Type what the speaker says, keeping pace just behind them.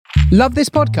Love this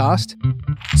podcast?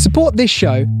 Support this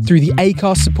show through the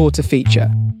Acast supporter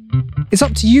feature. It's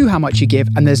up to you how much you give,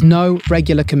 and there's no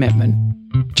regular commitment.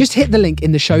 Just hit the link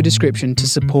in the show description to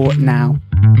support now.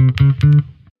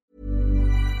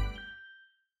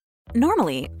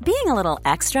 Normally, being a little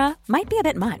extra might be a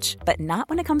bit much, but not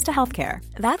when it comes to healthcare.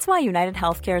 That's why United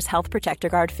Healthcare's Health Protector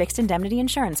Guard fixed indemnity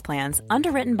insurance plans,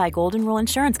 underwritten by Golden Rule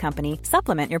Insurance Company,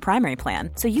 supplement your primary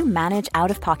plan so you manage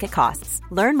out-of-pocket costs.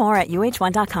 Learn more at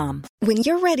uh1.com. When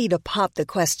you're ready to pop the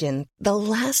question, the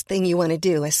last thing you want to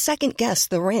do is second-guess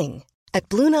the ring. At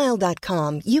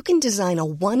BlueNile.com, you can design a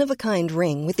one-of-a-kind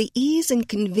ring with the ease and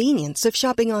convenience of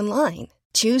shopping online.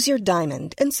 Choose your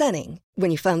diamond and setting.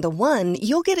 When you find the one,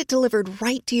 you'll get it delivered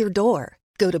right to your door.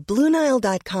 Go to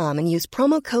BlueNile.com and use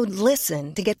promo code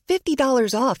LISTEN to get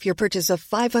 $50 off your purchase of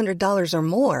 $500 or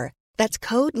more. That's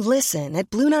code LISTEN at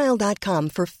BlueNile.com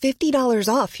for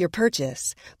 $50 off your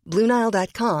purchase.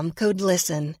 BlueNile.com, code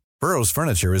LISTEN. Burrow's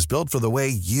furniture is built for the way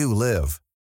you live.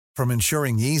 From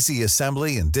ensuring easy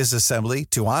assembly and disassembly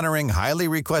to honoring highly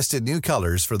requested new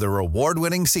colors for their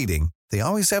award-winning seating, they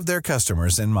always have their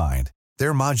customers in mind.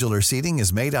 Their modular seating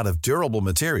is made out of durable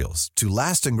materials to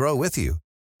last and grow with you.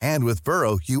 And with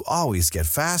Burrow, you always get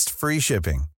fast, free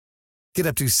shipping. Get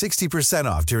up to 60%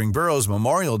 off during Burrow's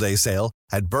Memorial Day sale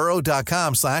at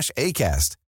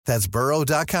burrow.com/ACAST. That's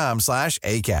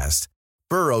burrow.com/ACAST.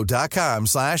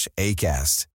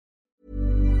 burrow.com/ACAST.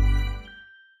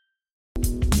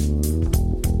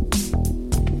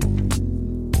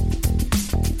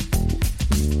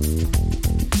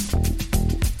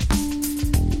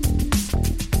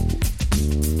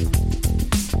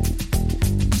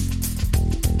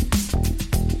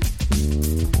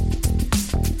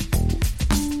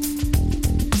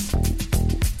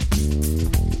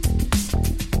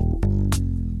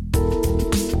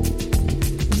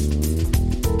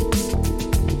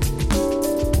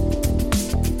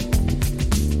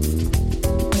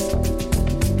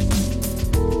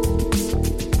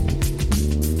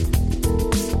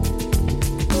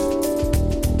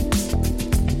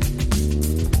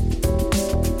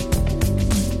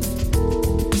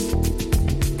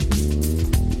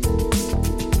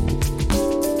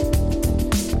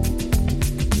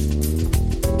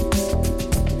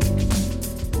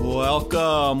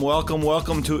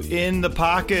 Welcome to In the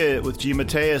Pocket with G.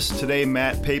 Mateus. Today,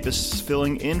 Matt Pape is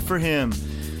filling in for him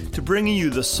to bringing you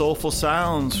the soulful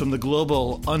sounds from the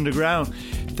global underground.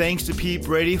 Thanks to Pete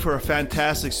Brady for a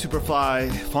fantastic Superfly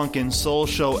funkin' soul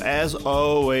show. As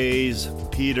always,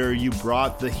 Peter, you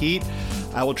brought the heat.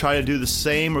 I will try to do the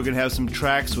same. We're going to have some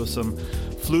tracks with some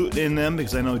flute in them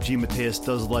because I know G. Mateus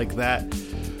does like that.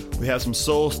 We have some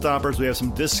soul stompers, we have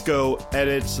some disco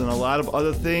edits, and a lot of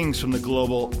other things from the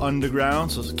global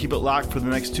underground. So keep it locked for the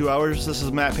next 2 hours. This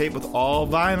is Matt Pape with All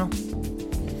Vinyl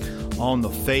on The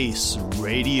Face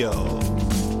Radio.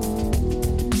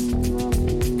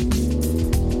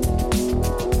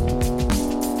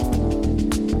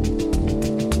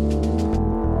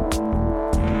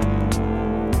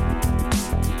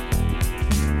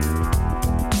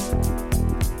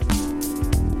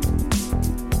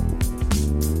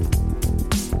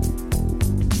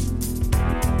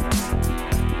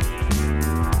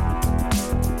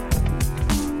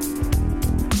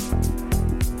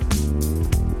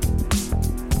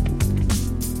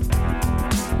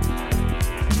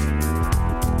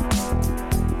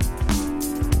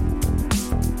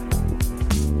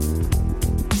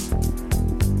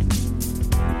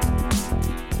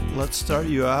 Let's start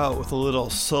you out with a little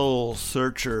Soul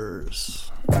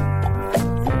Searchers.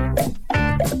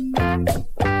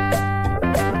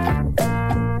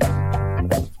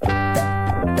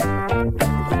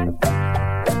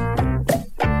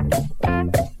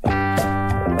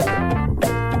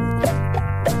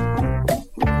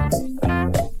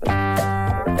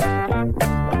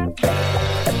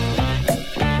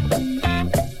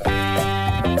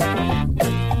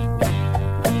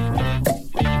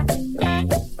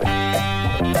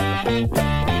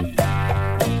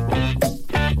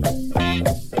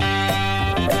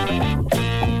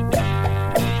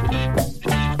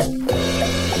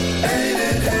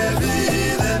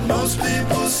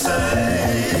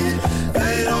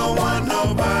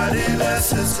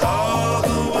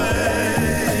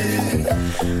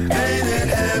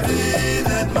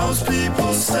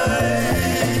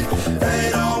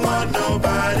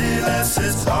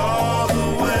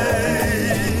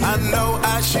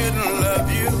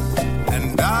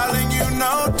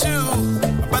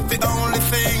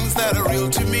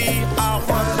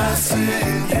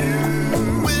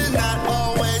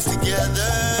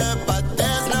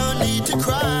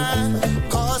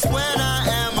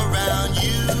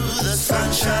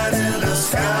 Sunshine in the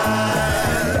sky.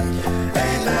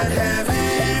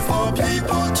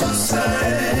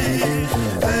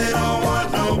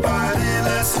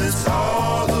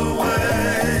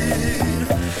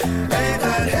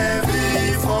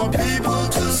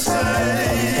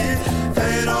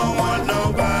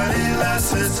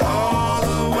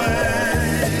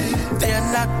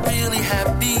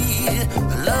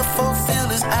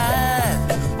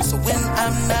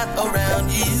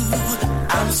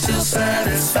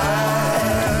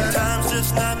 satisfied. Time's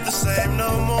just not the same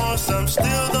no more. Some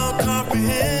still don't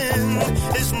comprehend.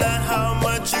 It's not how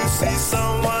much you see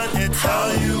someone, it's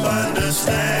how you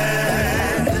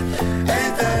understand.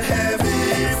 Ain't that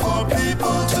heavy for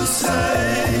people to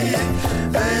say?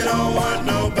 They don't want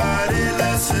nobody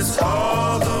less, it's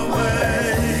all the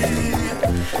way.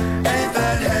 Ain't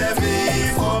that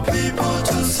heavy for people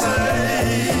to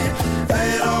say? They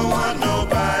don't want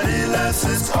nobody less,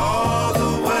 it's all the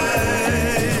way.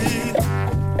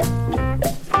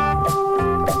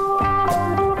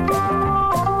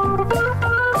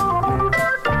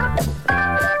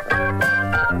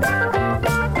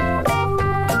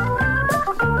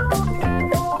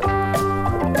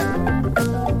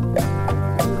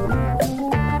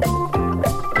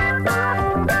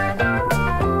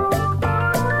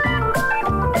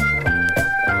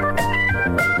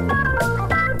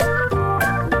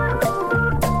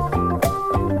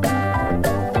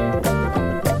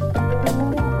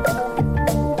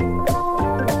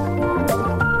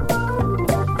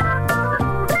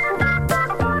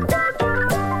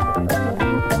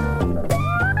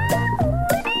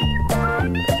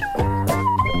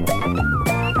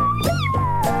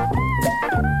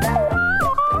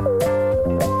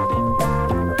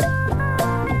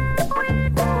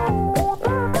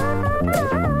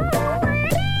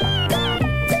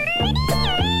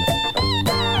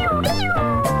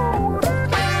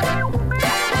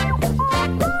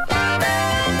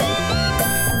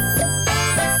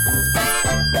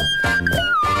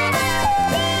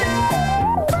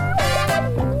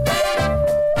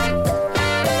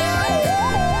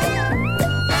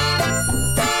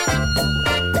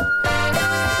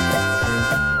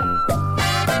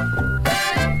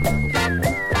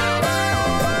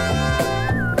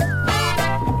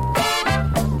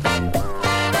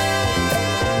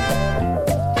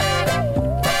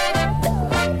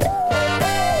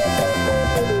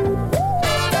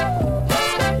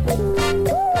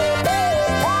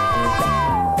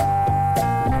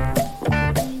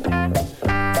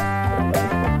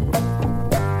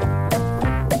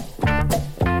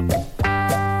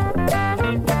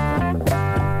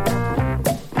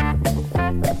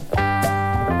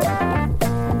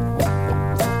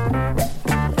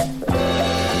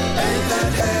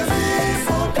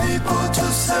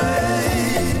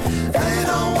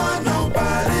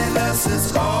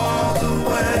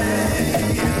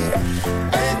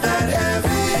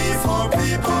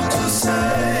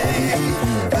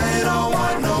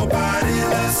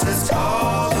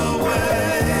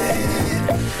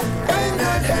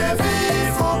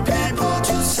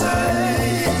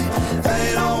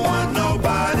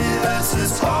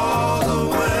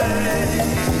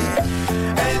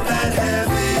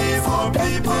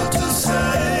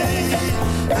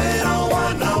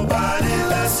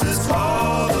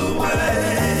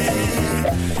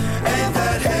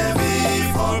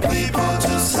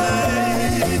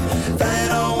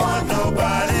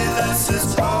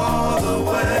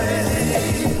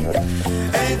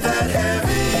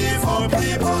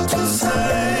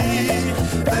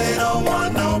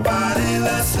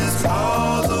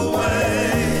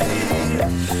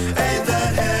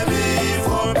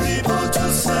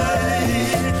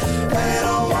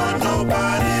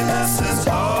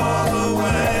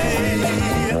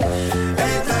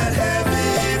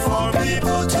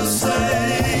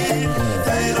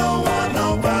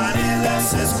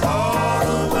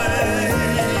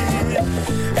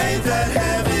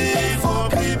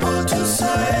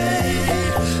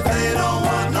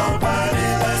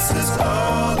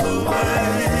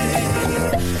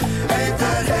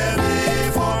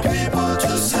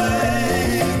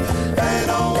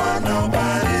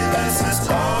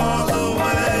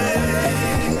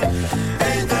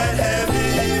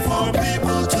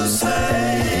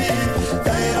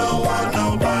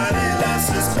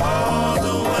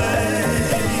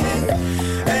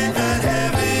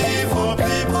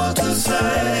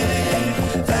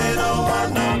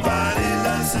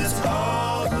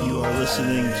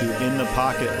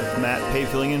 Pocket with Matt Pape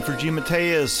filling in for G.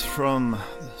 Mateus from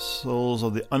Souls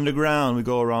of the Underground. We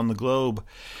go around the globe.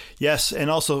 Yes, and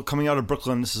also coming out of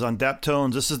Brooklyn, this is on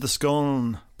Daptones. This is the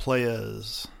Scone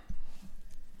Players.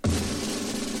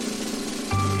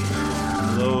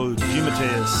 Hello, G.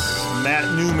 Mateus,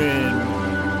 Matt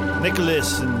Newman,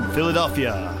 Nicholas in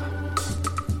Philadelphia.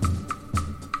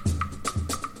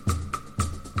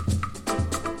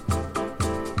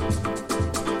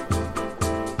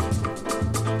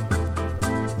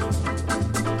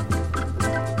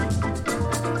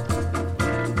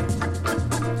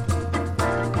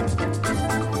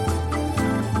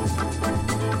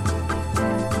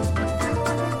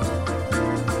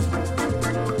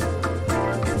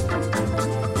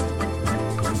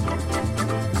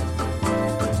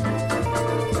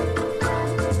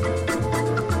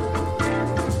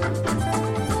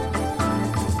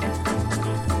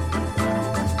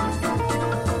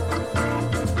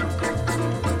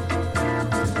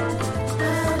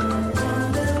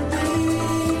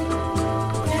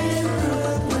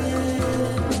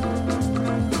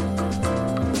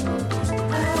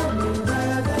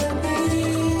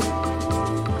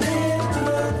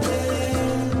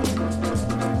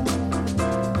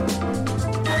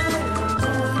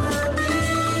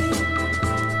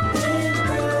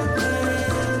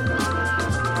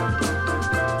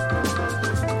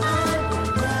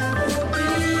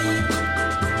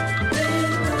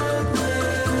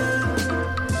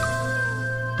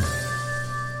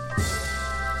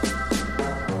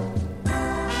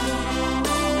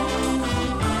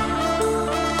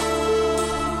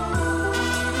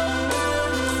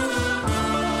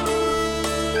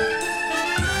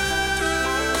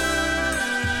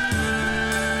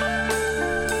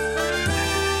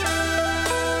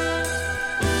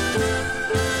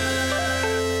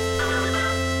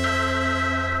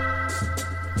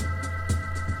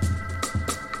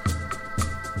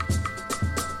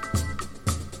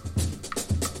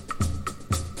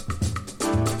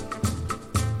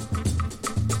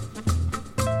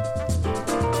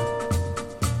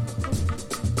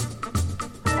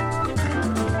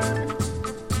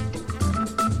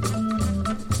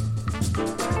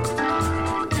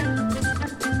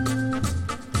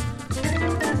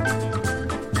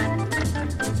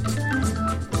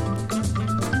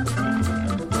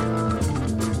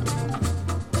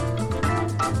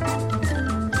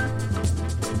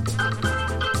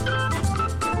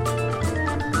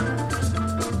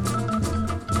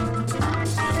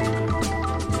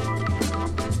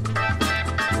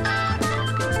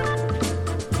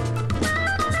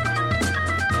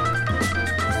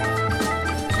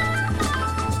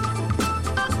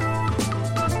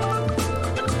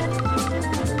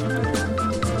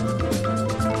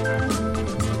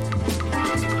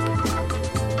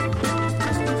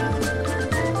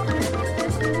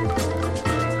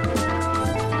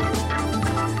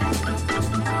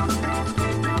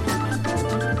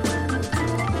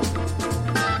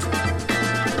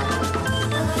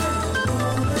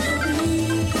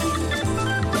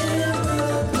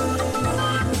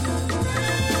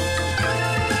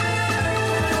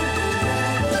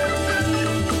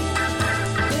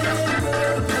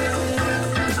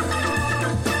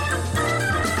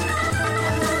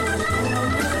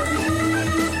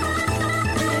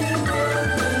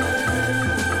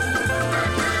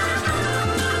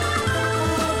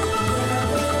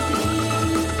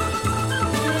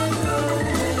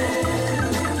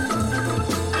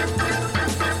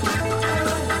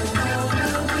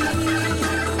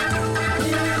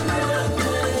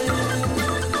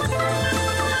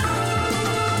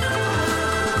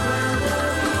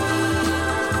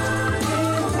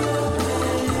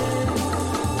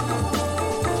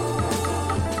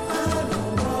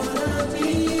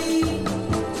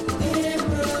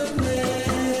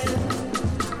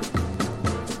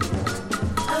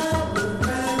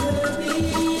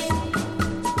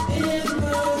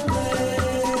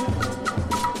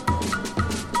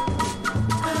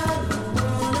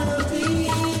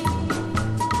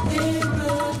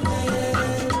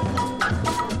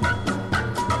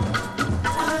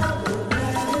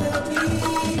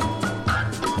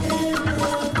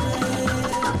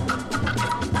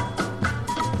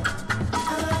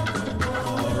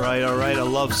 right. A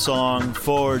love song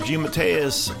for G.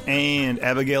 Mateus and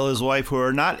Abigail, his wife, who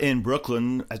are not in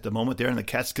Brooklyn at the moment. They're in the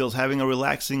Catskills having a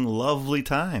relaxing, lovely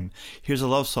time. Here's a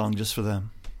love song just for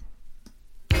them.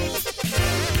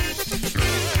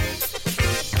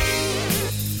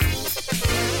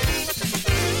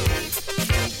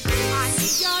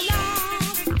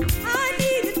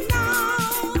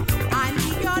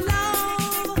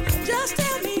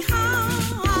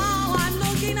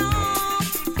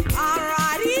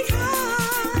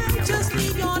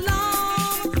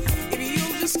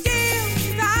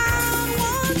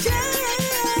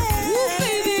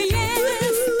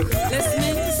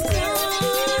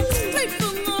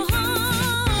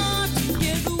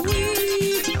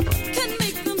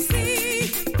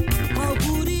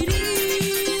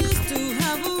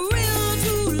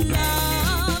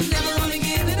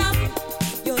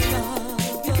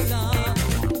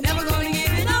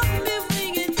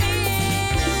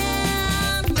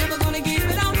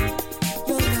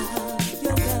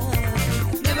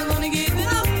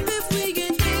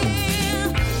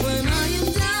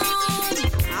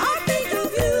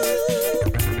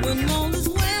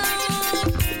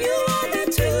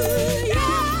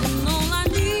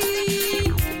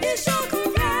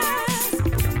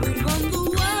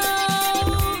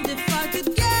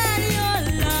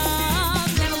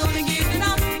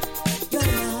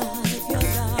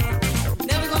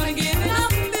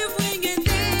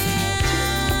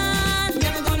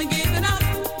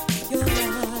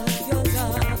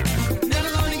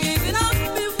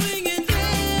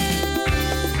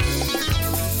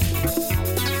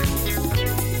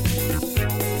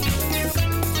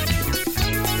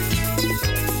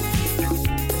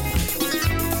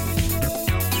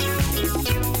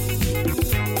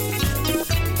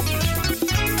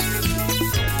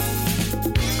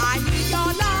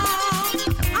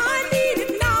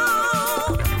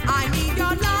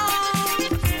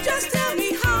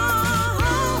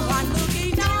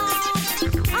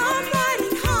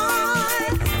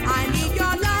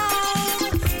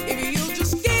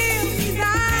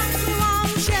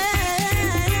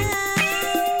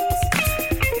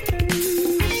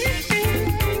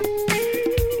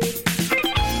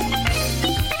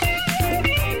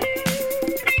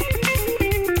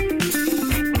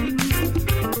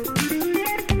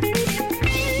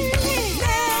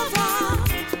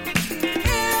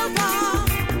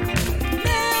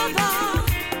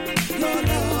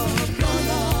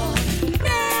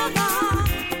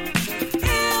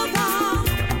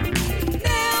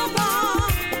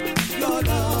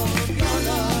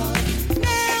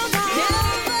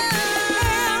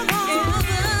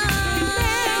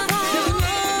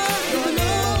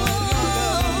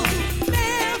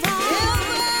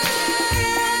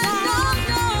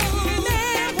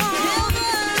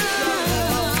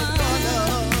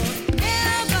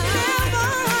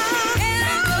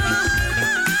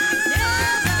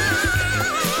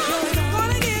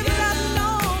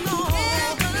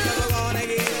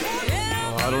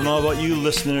 You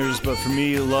listeners, but for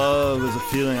me, love is a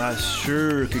feeling I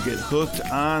sure could get hooked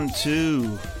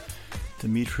onto.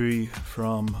 Dimitri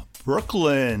from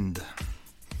Brooklyn.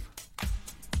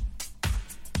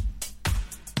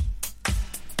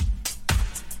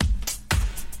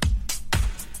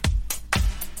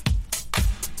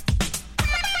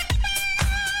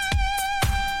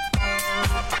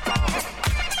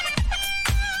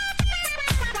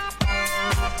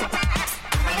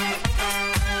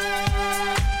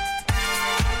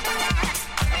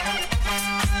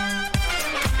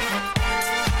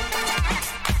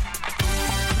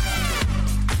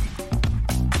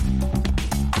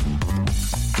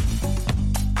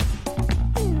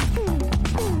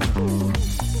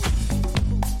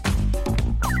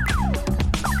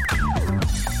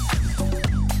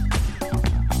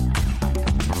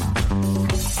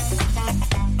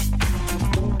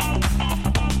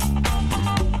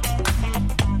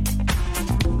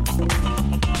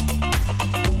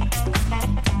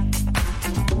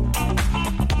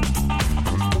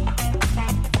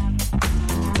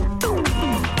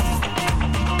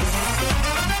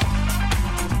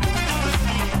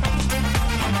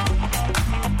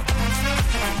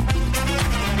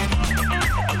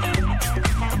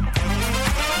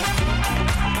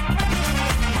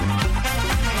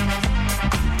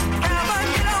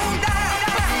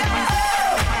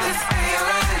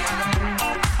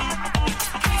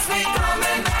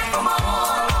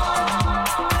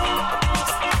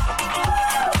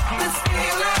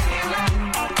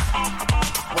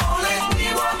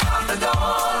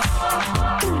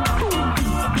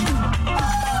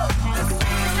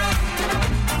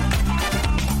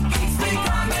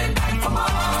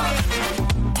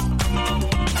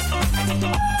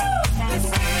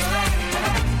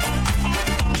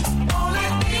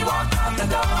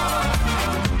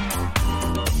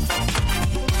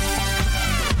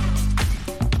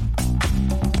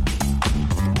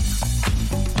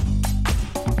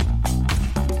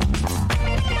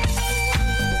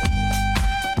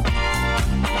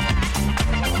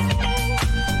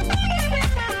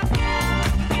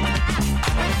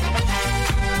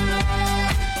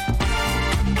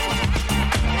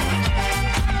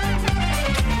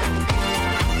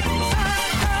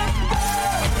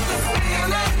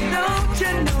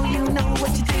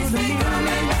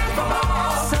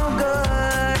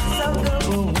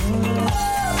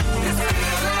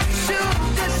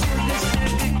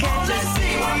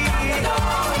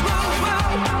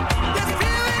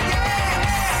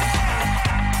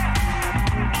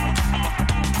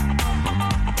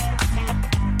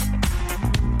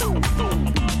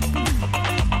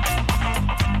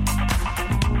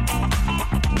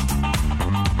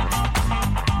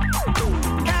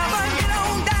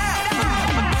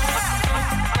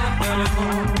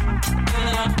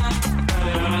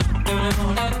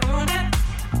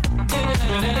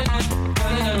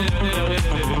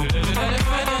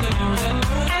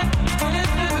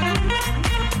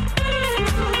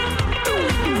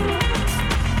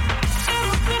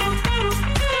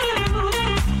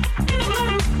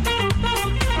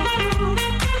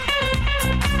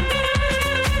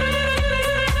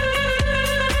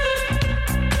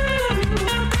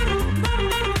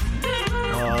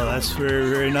 Very,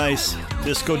 very nice.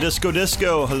 Disco, disco,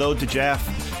 disco. Hello to Jeff.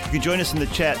 You can join us in the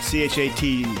chat,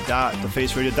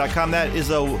 chat.thefaceradio.com. That is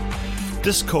a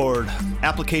Discord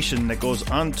application that goes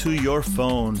onto your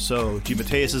phone. So, G.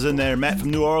 Mateus is in there, Matt from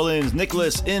New Orleans,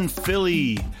 Nicholas in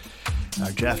Philly,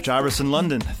 Jeff Jarvis in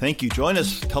London. Thank you. Join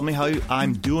us. Tell me how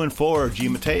I'm doing for G.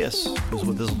 Mateus, who's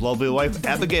with his lovely wife,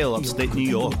 Abigail, upstate New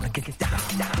York.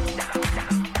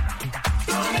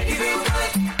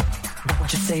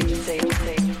 What you say?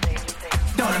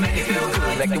 Don't make it feel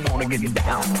good like you wanna get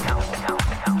down.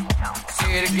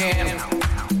 Say it again.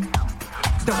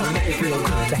 Don't make it feel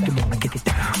good like you wanna get it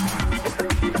down.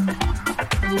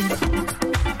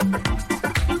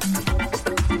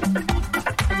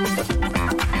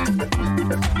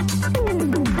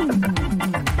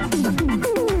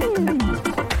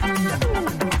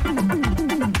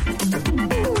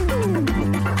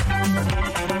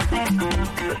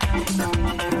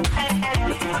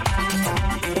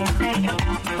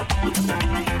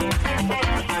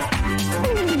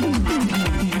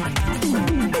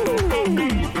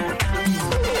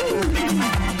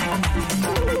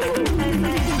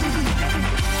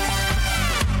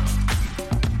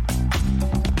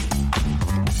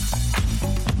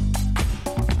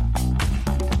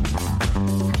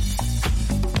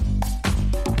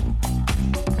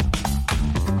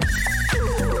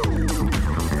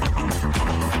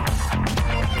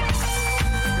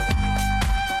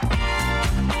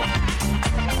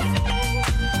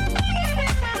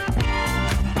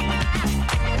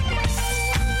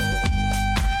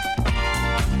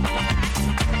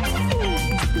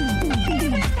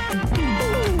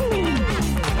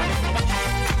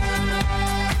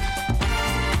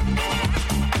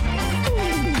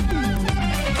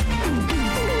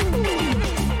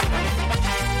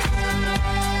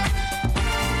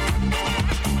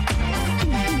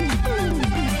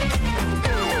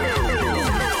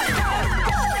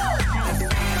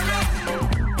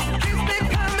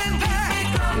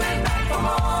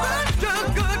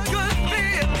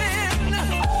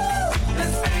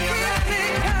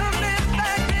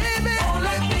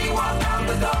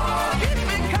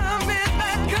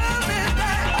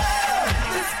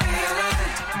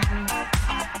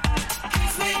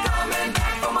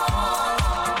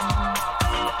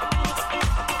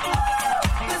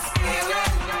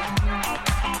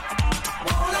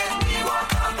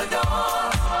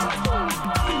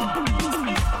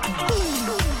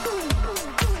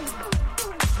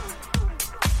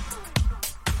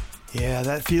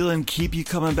 That feeling keep you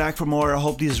coming back for more. I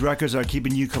hope these records are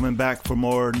keeping you coming back for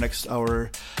more. Next hour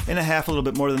and a half, a little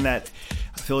bit more than that.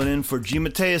 Filling in for G.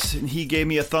 Mateus, and he gave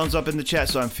me a thumbs up in the chat,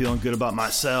 so I'm feeling good about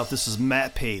myself. This is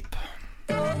Matt Pape.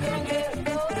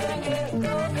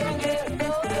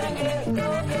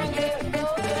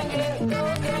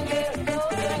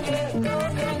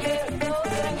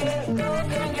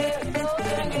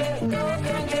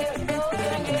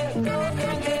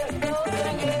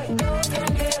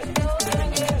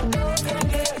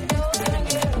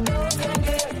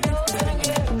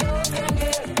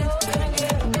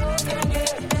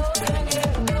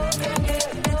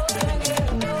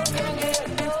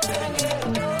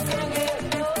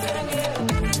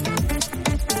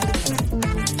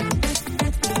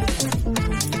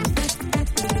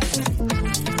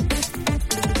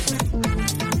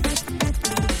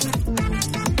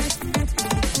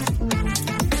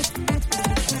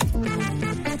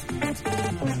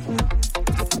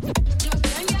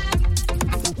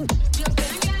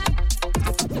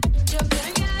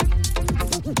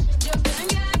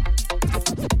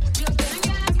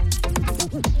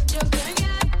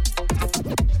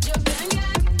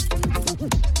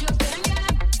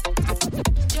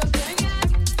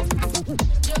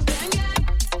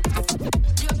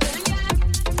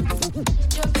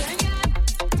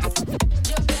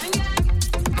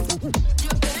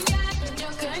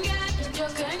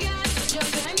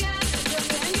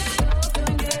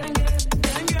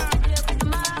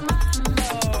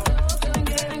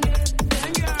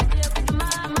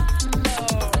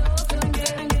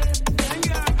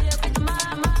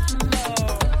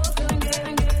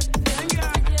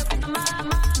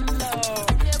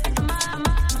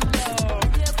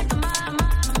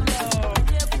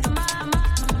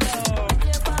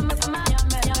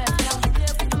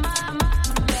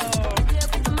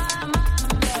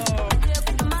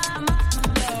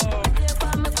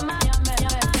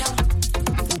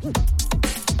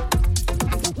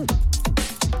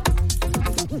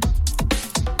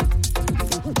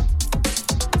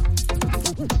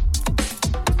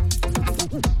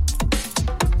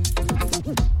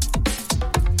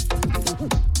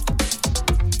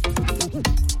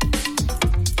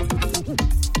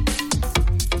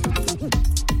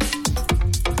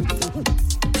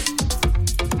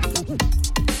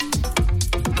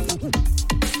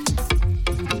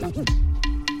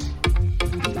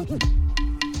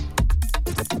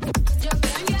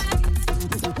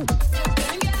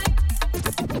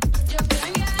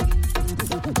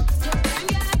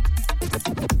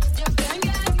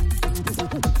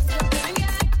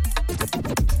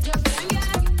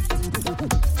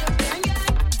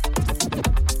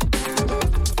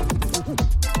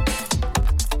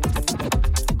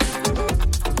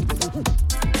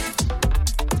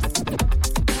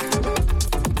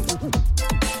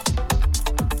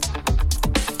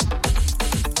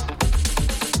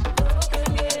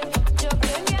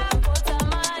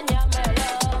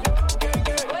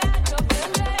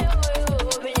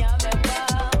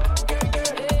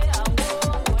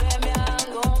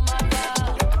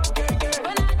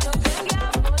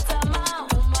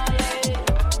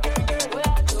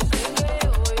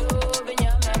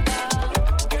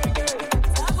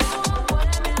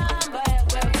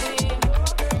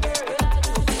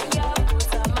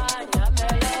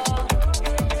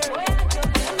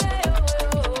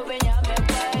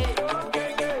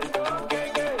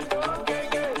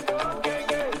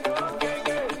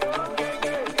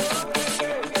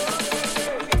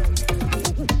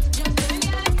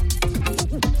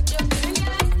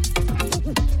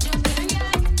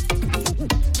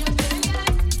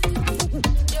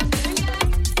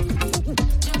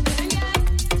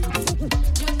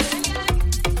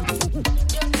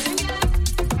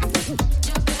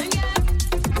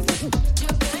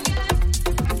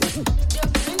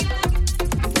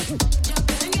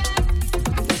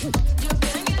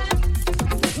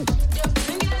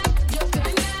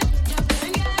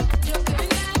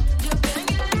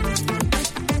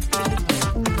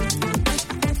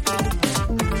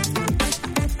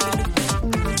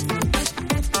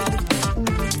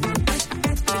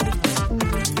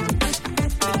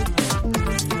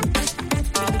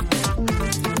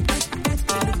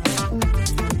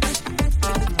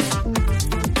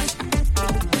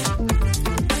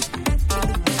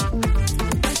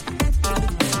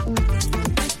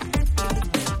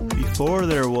 Before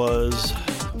there was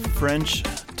French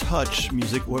touch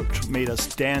music, which made us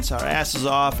dance our asses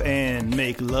off and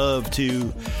make love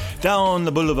to down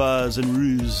the boulevards and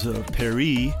rues of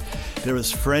Paris. There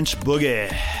was French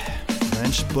boogie.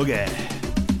 French boogie.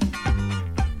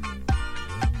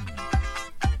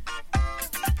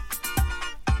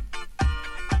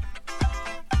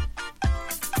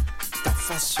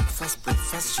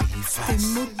 Tes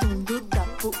mots, ton dos, ta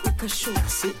peau au cachot.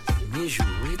 C'est aimer,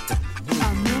 jouer, terminer.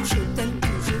 Amour, je t'aime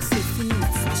toujours, c'est fini.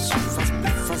 Face,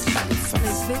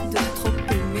 rêver de trop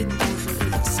aimer,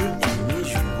 dangereux. C'est aimer,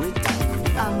 jouer,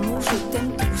 terminer. Amour, je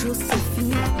t'aime toujours, c'est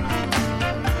fini.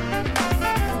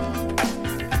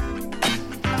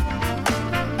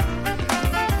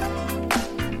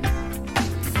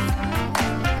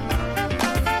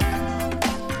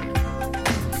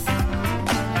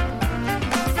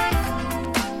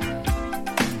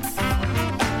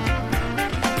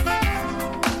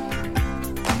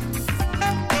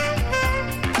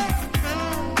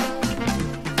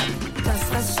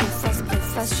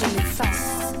 Je l'efface.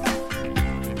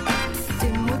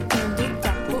 Tes mots, ton dos,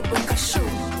 ta peau au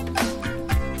cachot.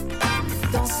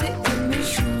 Danser, aimer,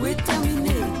 jouer,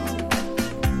 terminer.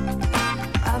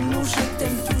 Amour, je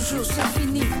t'aime toujours, c'est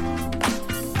fini.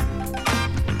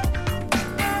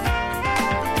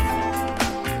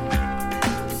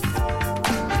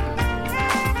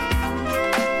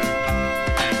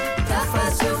 Ta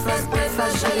face, surface,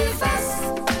 préface, je l'efface.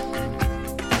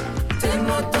 Tes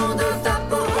mots, ton dos, ta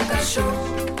peau au cachot.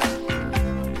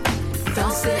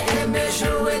 Danser, aimer,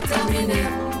 jouer, terminer.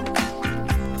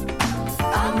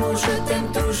 Amour, je t'aime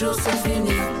toujours, c'est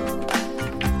fini.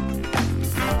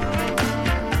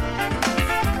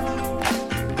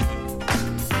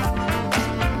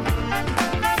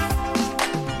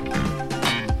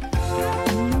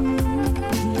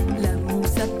 L'amour,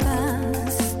 ça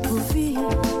passe trop vite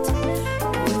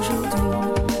aujourd'hui.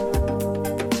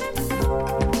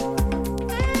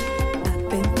 À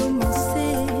peine commencé,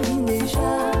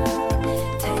 déjà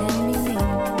terminé.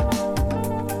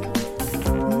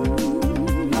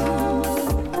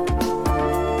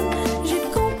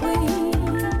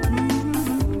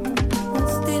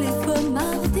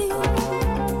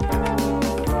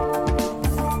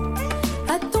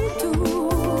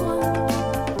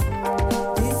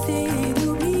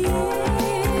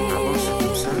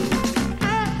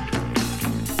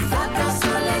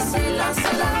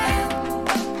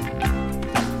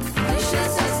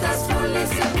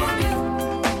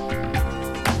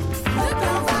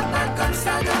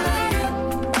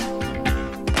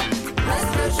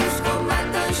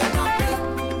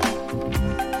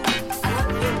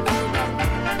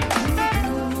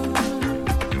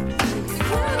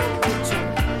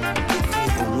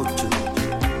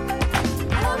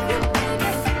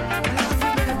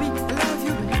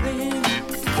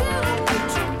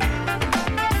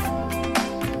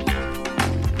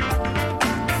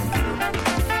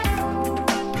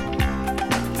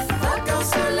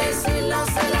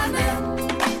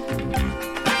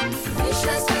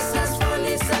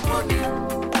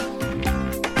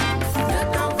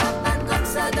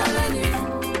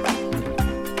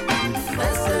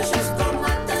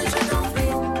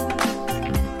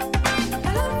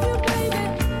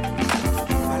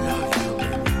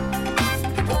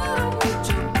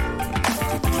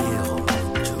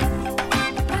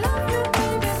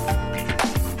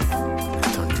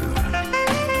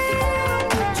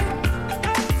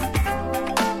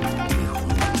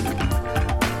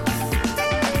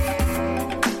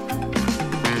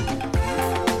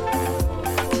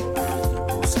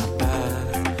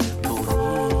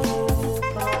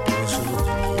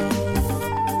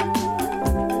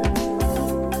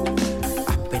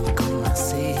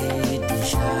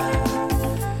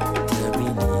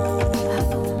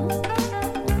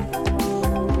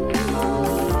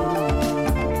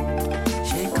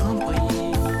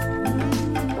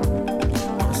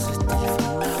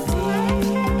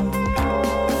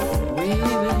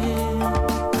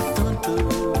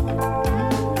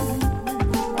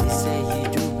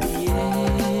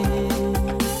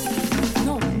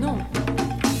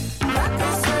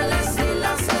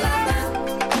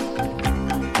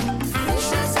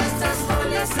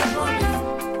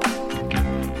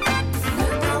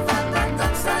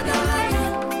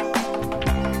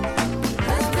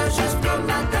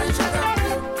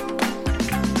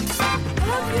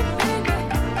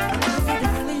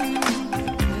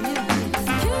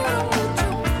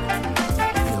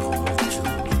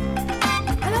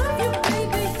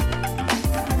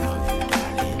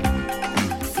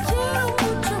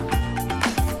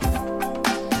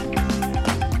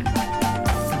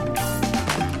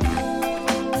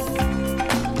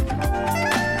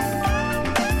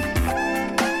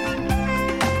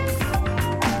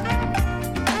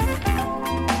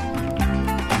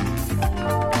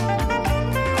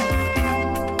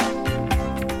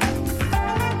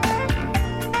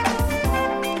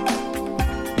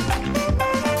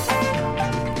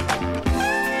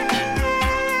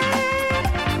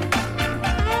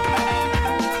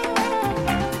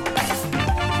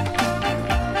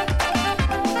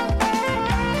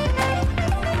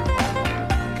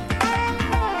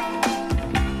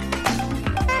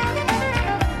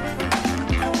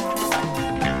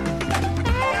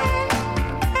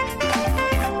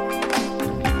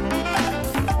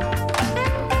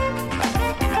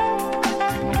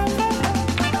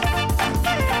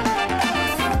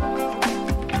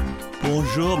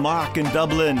 Bonjour, Mark in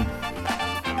Dublin.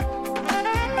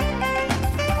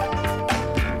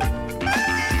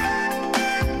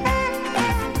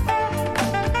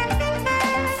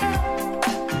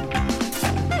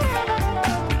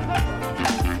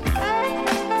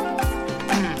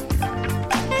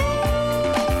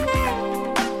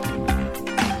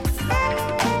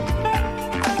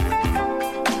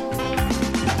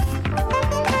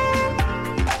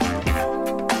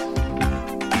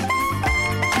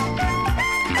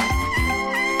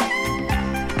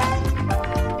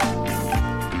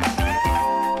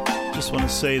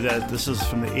 Say that this is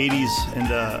from the 80s,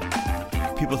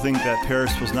 and people think that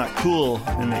Paris was not cool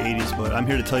in the 80s, but I'm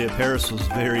here to tell you Paris was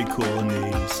very cool in the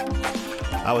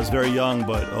 80s. I was very young,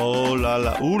 but oh la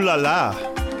la, ooh la la.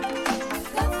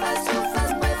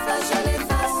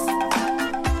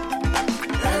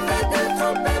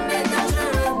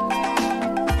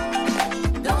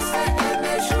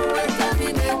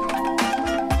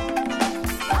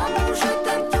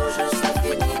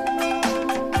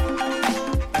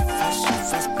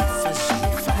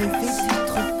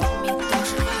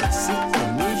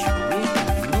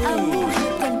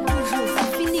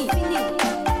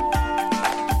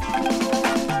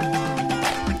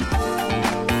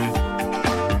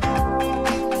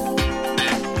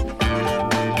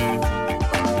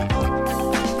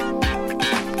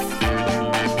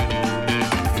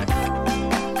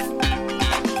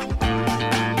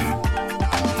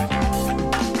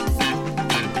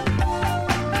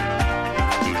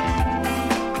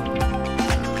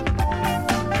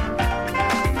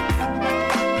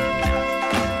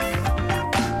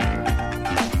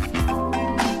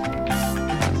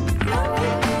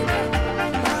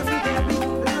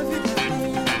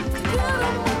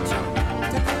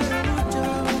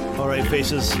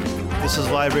 Faces. This is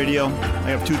live radio.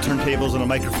 I have two turntables and a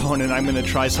microphone, and I'm going to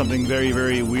try something very,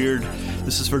 very weird.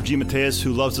 This is for G. Mateus,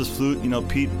 who loves his flute. You know,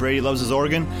 Pete Brady loves his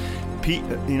organ. Pete,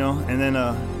 you know, and then,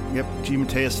 G.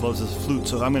 Mateus loves his flute.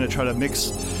 So I'm going to try to mix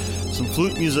some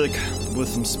flute music with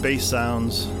some space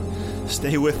sounds.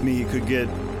 Stay with me. It could get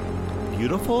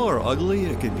beautiful or ugly.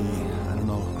 It could be, I don't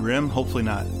know, grim. Hopefully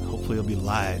not. Hopefully it'll be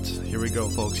light. Here we go,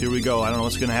 folks. Here we go. I don't know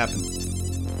what's going to happen.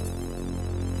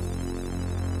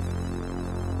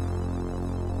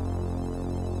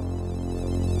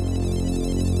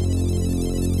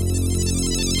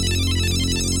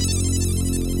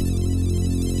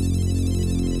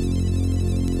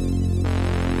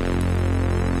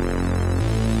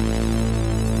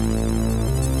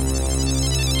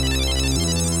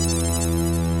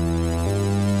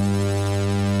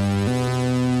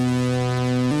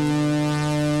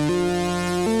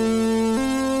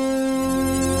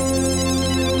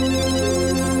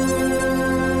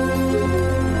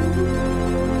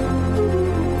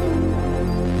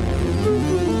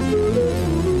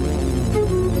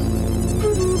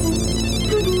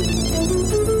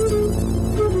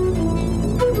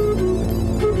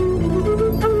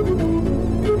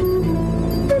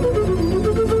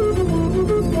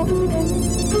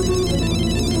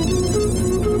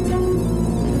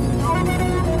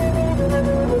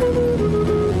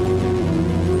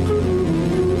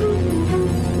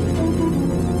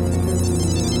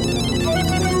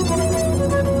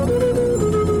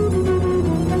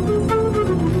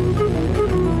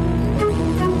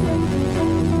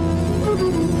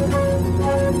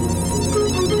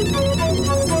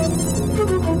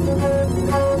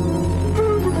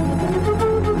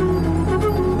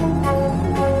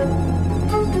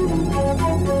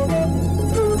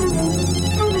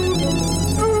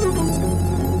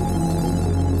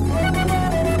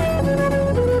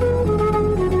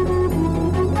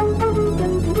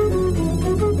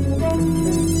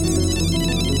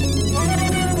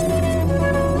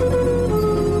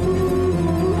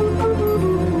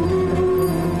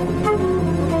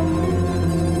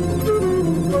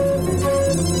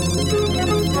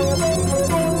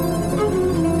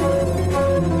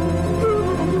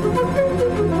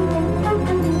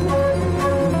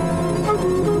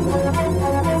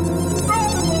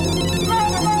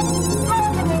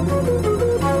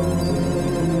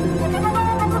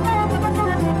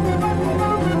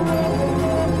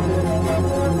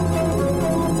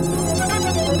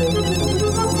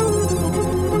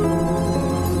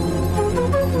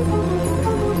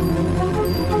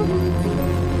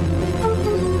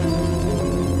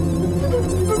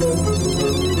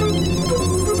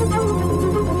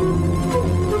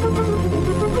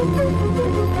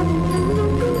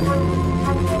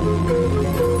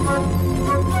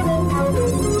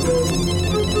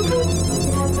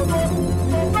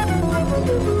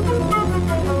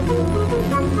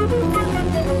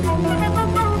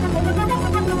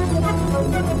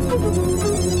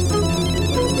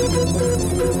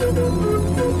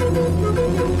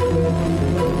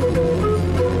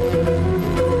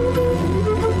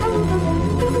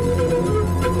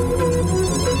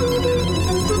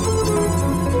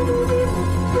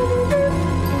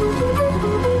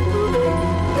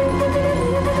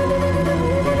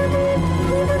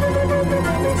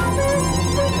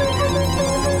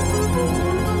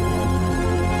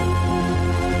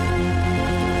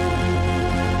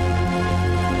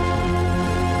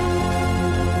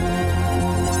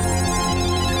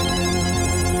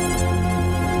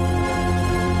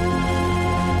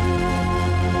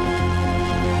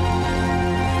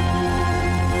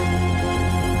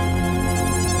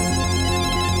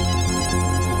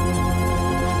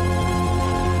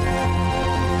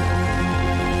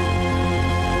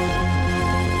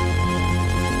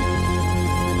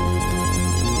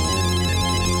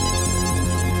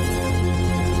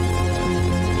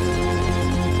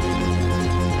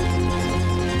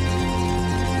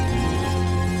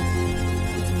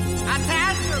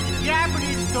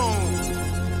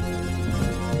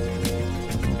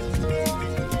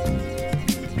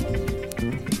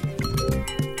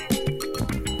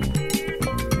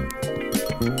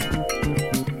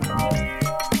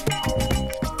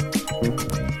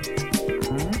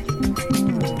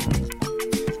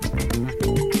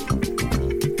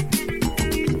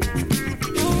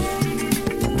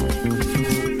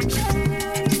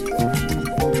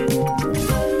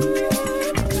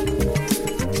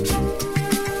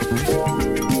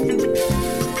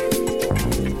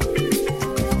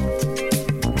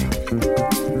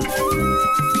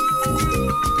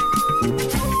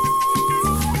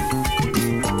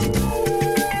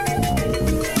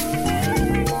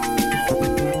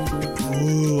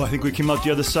 think we came out the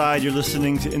other side. You're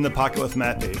listening to In the Pocket with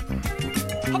Matt Pape.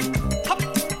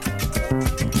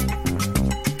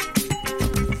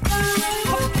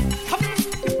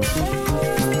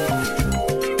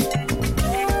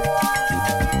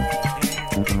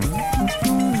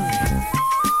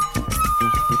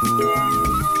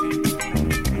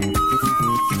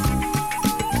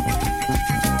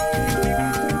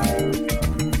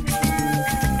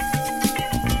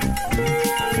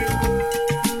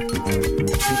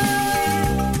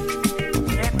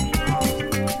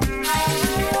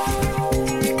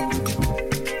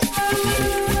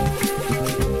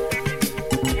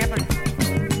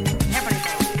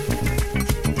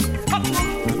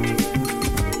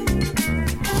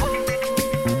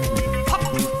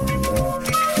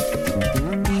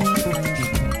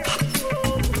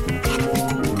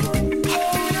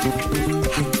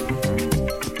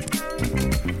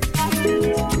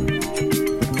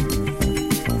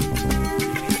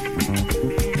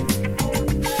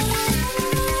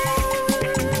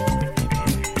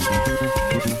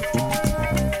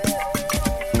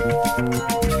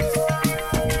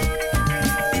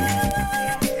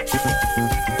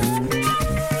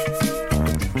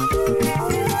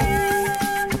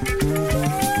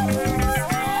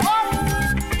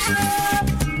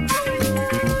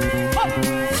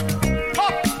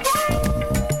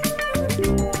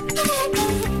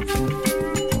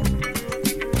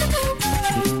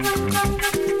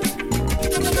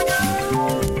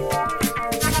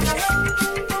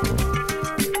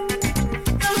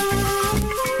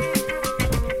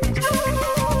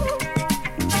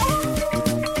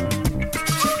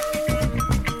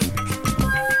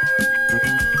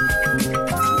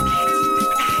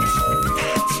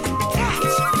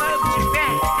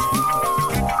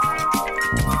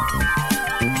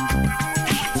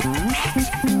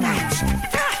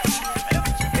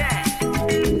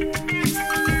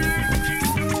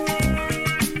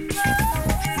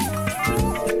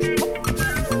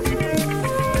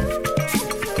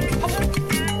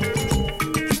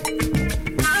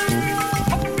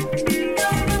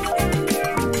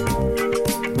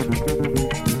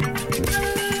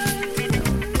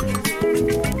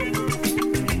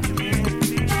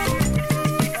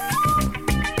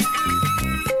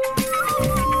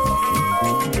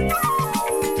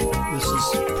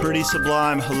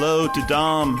 Sublime. Hello to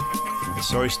Dom, the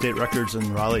Sorry State Records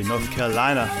in Raleigh, North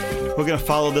Carolina. We're going to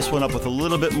follow this one up with a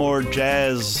little bit more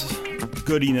jazz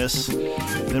goodiness,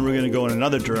 and then we're going to go in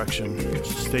another direction.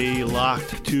 Stay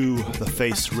locked to the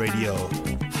Face Radio.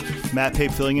 Matt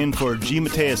Pape filling in for G.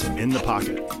 Mateus in the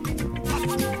Pocket.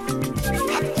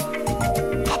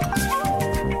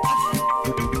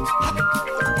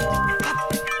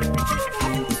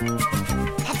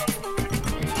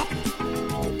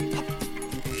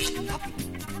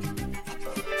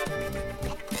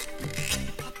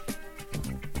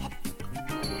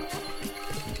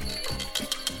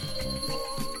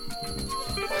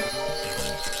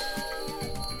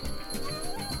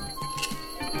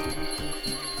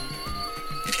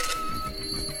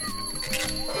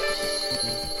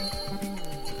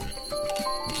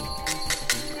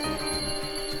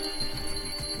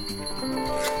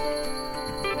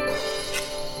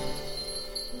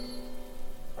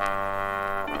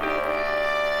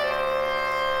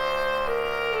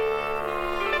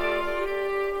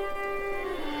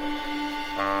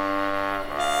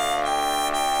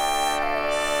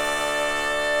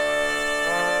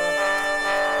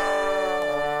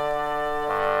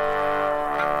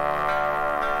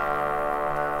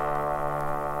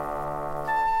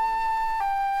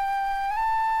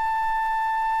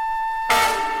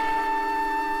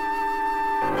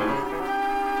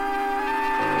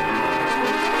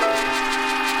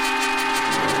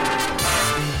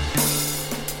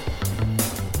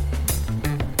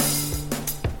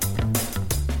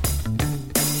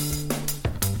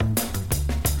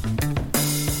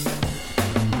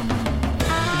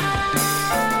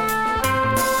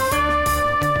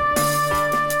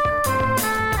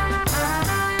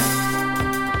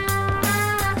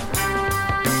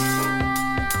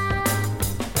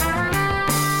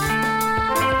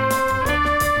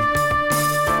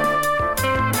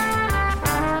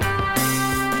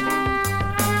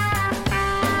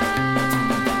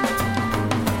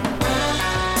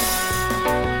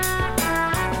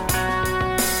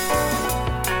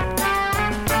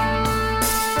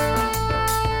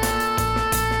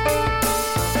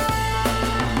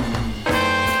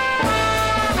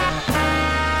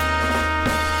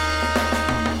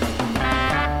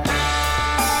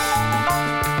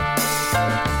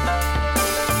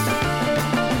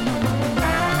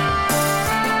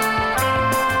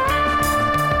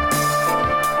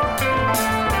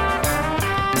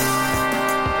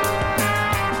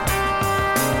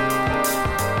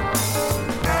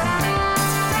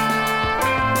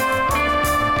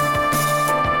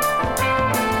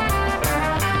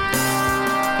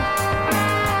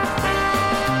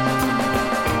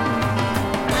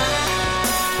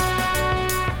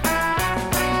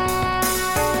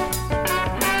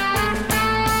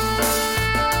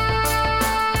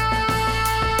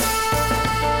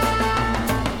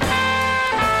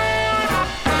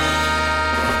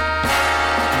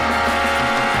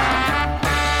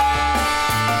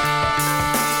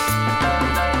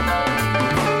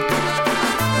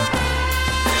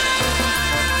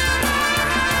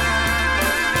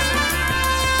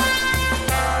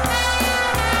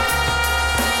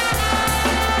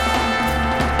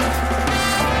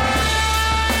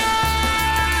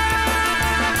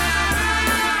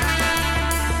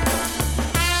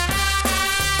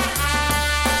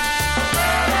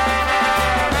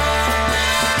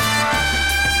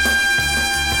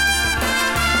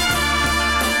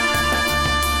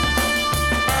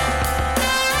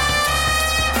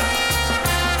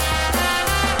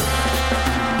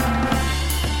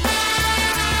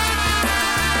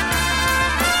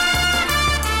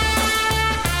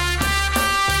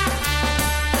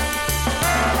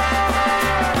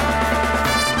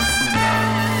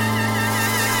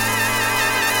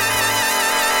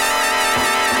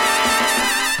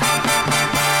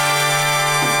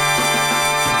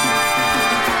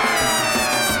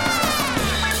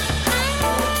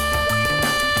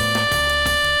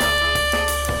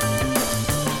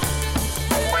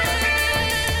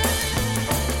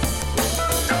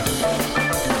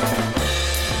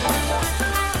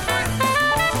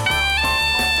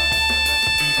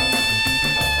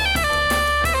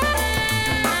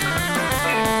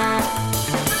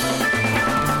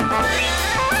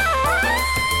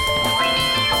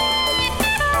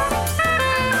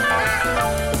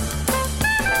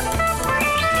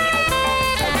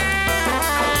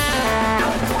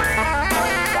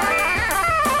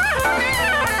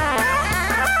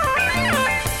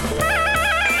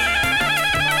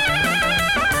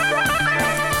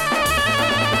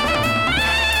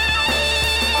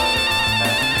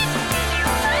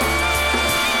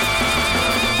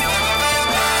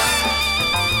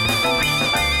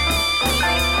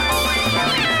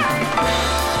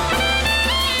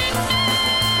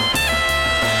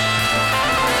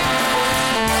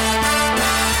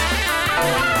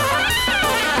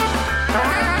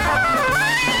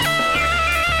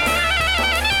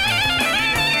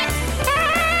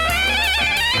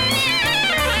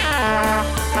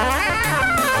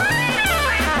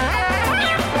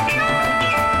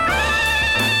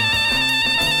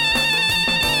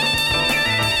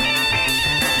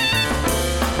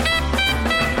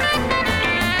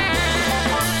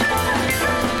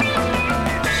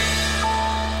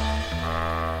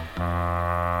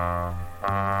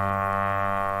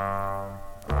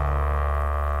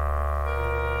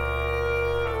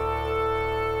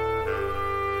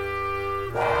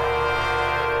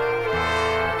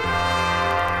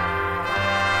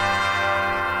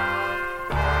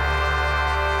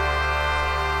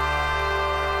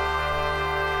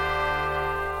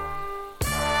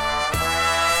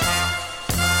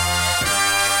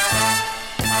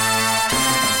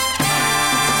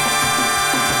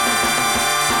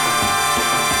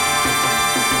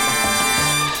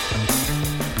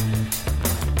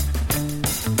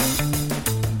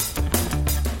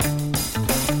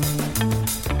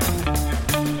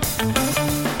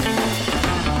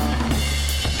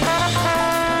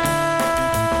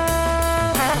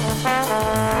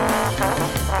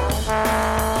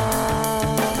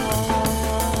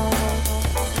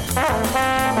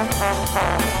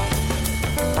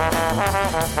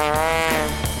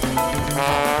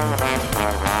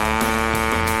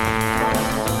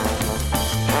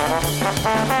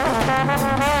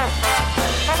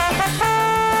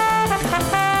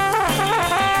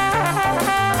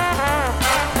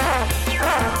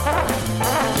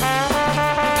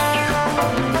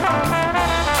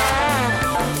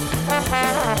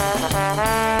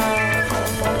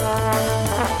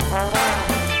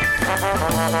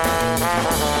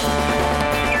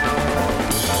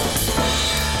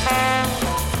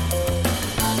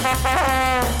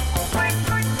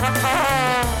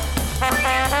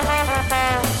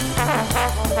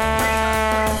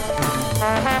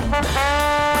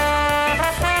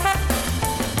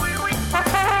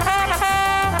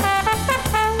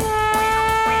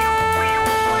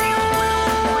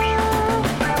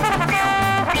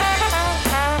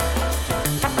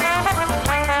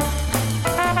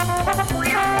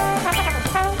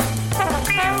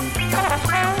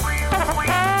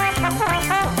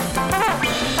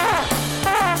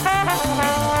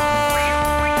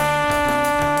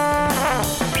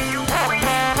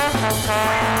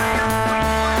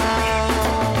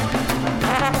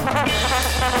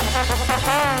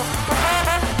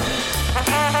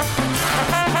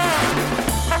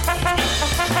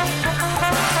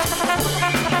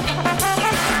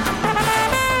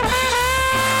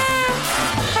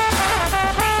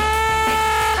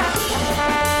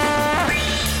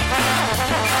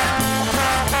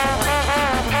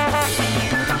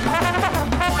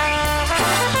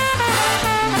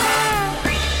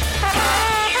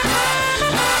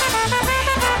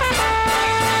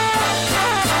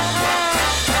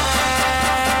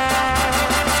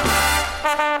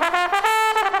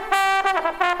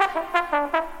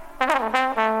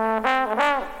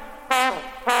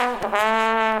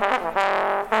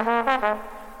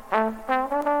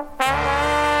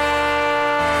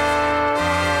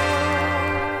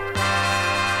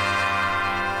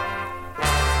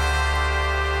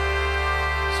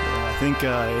 I think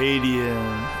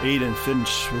Aiden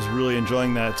Finch was really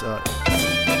enjoying that. So,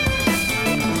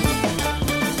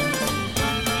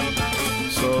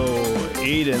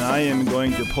 Aiden, I am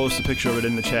going to post a picture of it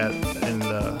in the chat, and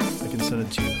I can send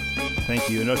it to you. Thank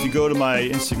you. And if you go to my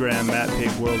Instagram,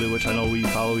 Pape Worldly, which I know we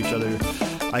follow each other,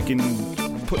 I can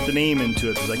put the name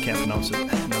into it because I can't pronounce it.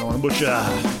 I don't want to butcher.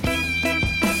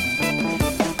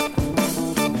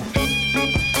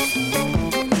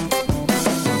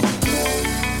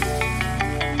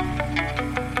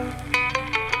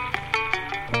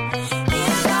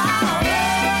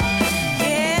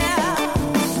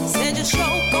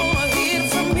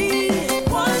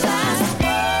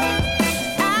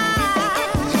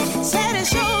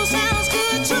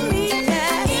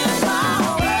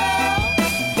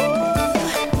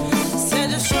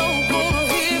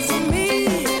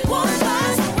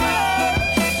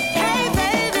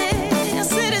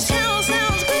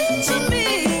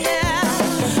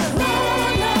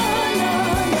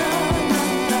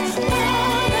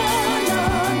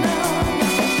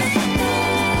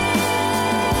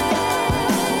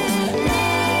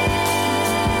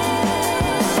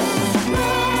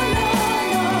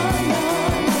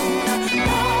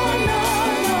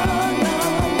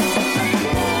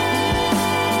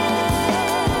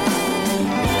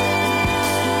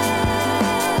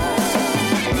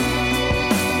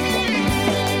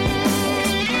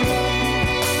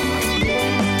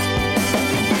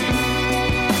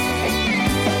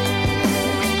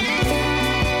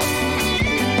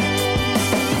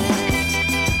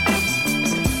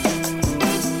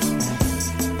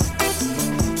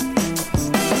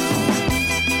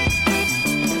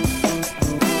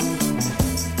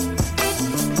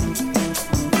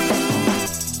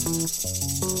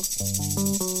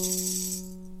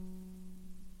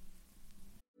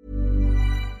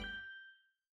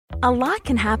 A lot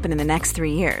can happen in the next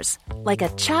 3 years. Like a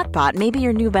chatbot may be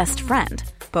your new best friend.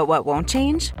 But what won't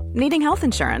change? Needing health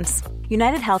insurance.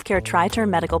 United Healthcare Tri-Term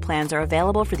Medical Plans are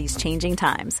available for these changing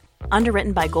times.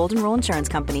 Underwritten by Golden Rule Insurance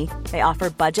Company, they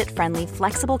offer budget-friendly,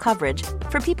 flexible coverage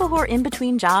for people who are in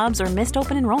between jobs or missed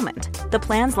open enrollment. The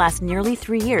plans last nearly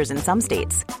 3 years in some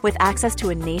states, with access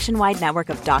to a nationwide network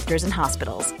of doctors and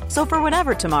hospitals. So for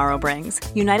whatever tomorrow brings,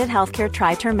 United Healthcare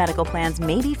Tri-Term Medical Plans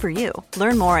may be for you.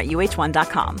 Learn more at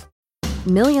uh1.com.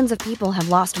 Millions of people have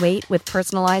lost weight with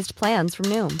personalized plans from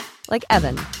Noom. Like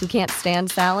Evan, who can't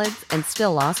stand salads and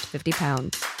still lost 50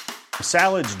 pounds.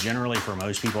 Salads generally for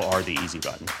most people are the easy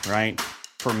button, right?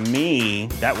 For me,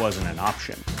 that wasn't an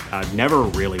option. I never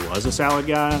really was a salad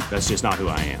guy. That's just not who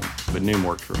I am. But Noom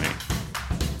worked for me.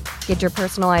 Get your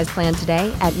personalized plan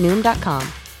today at Noom.com.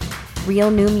 Real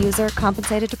Noom user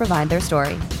compensated to provide their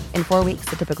story. In 4 weeks,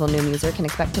 the typical Noom user can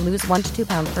expect to lose 1 to 2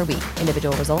 pounds per week.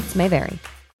 Individual results may vary.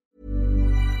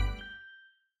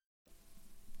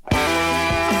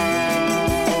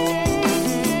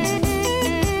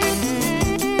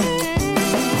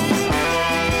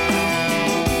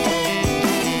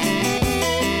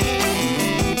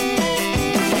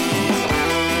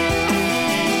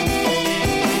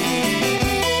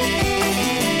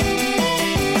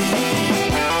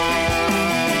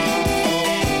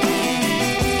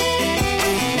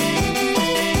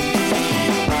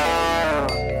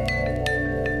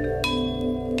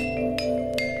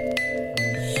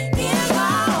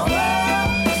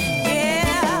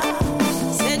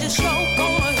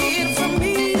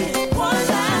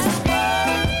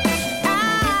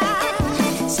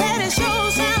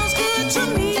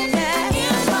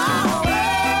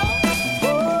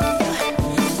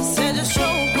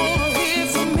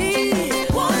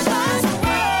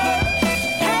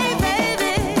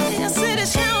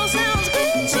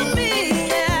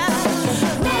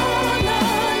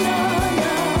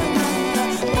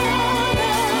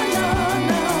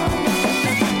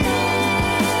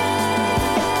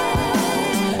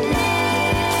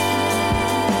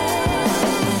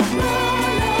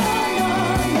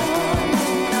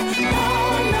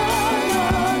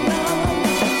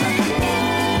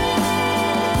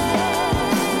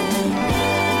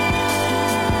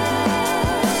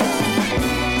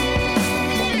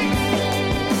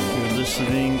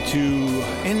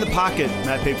 Pocket.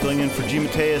 Matt Pape filling in for G.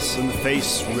 Mateus on The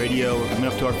Face Radio. We're coming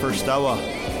up to our first hour.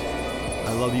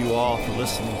 I love you all for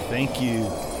listening. Thank you.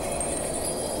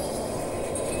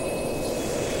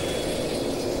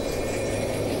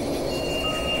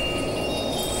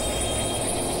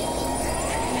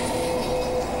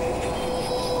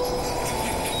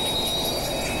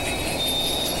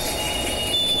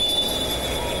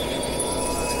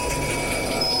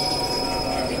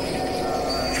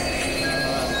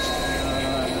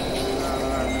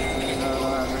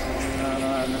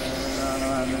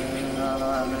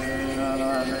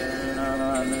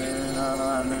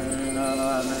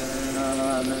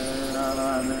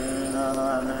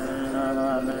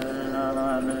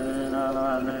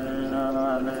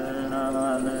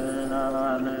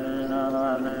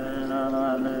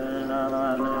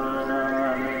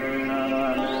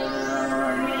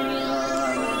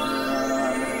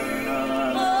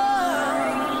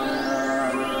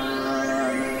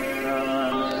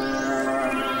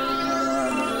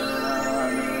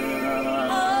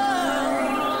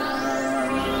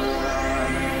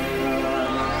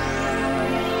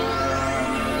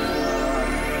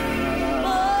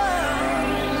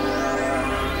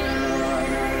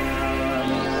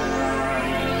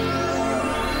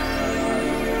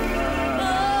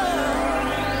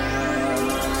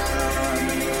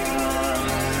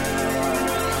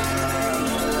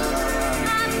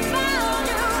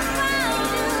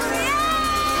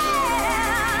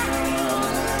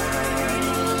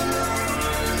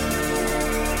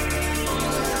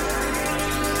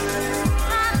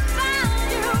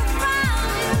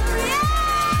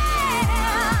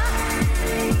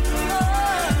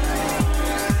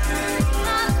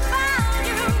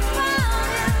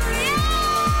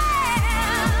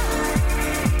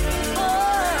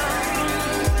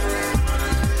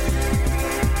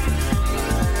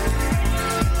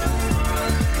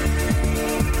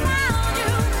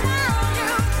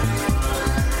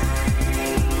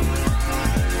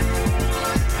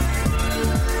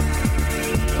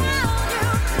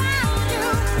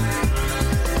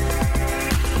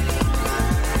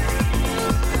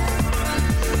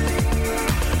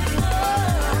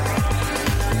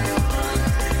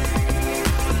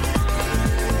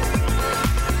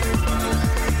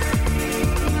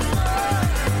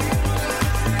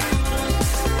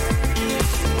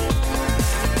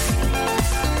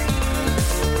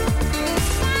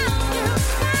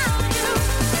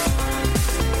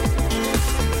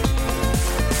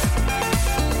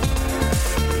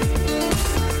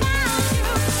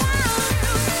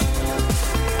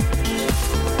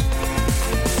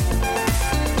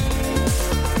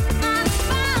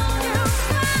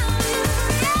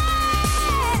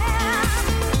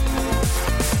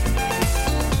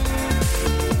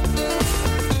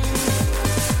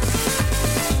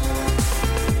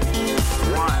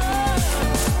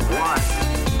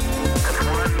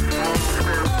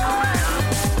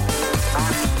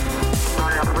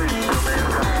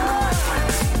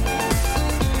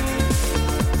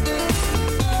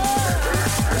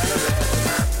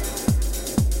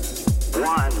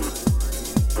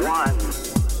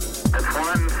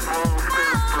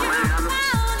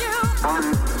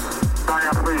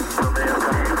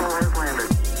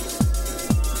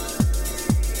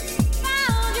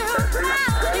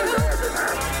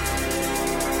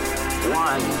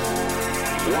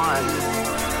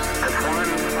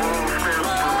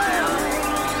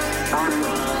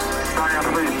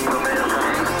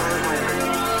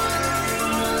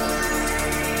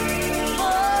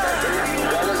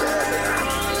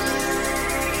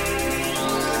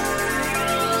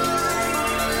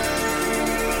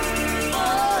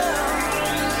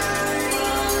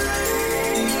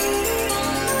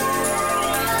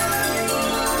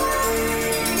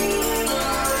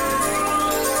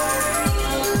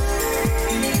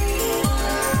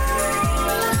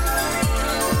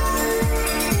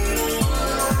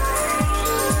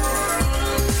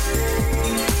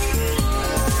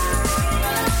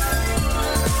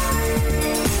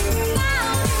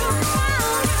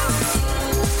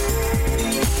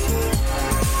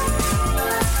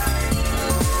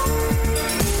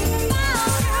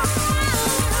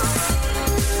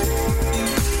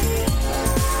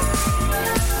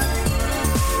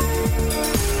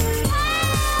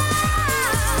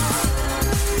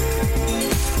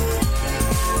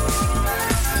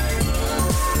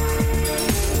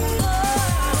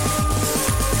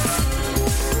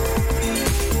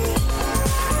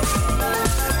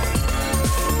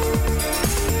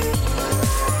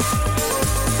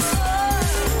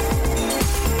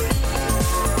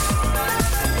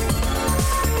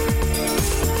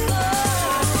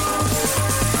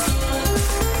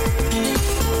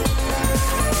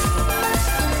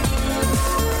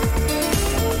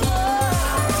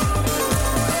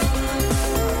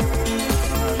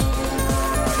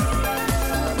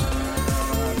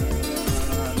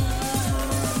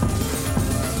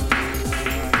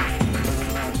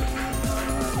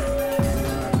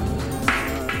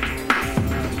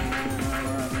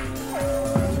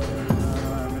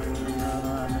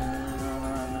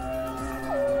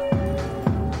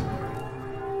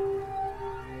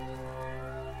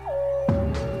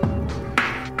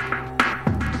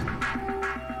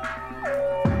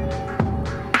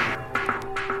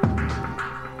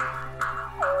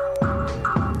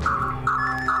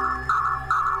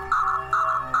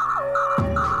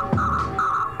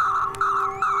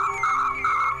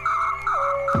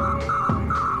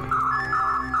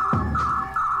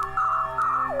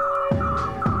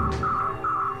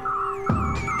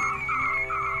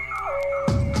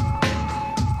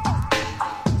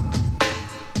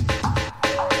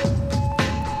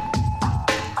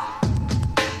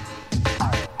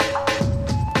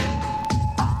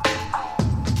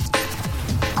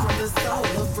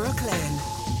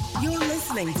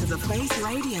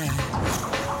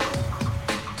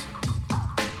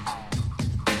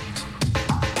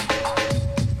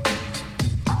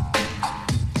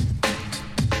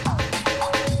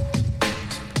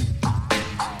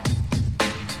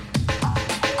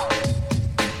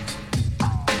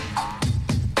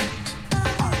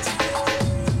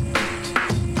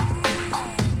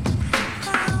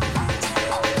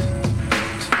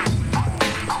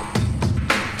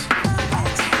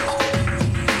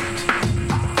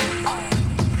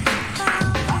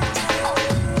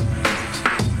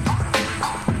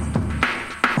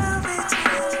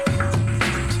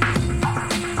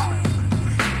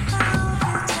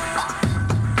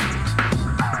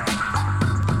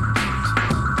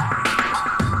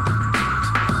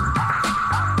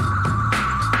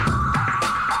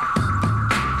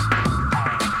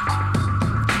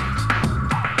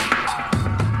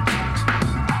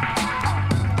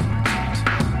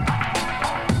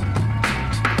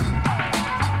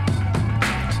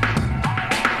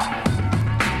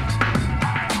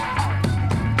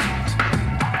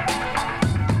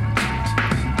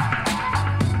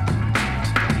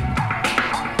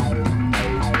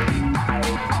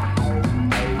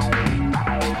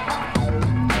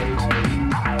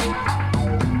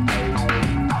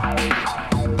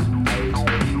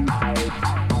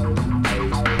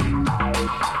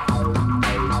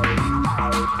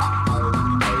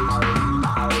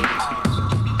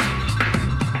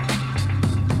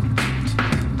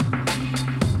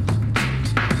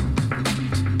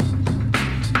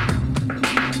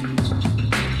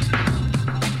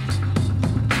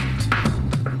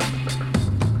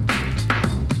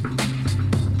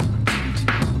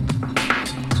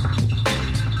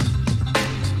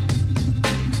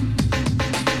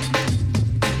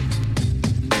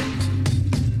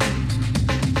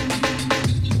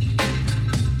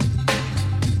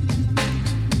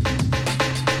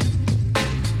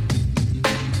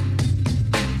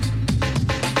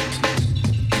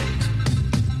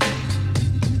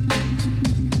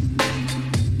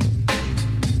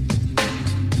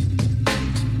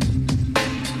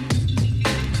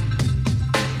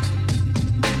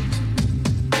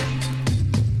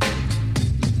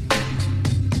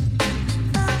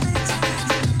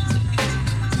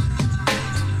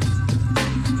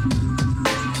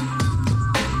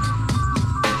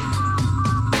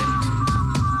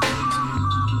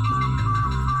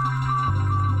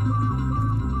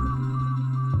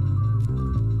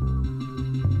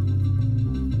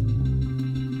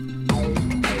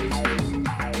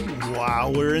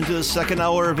 We're into the second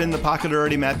hour of In the Pocket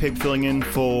already. Matt Pape filling in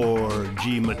for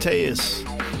G. Mateus.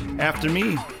 After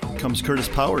me comes Curtis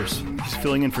Powers. He's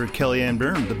filling in for Kellyanne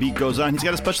Byrne. The beat goes on. He's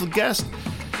got a special guest,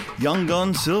 Young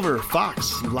Gun Silver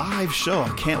Fox live show. I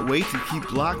can't wait to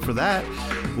keep locked for that.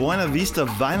 Buena Vista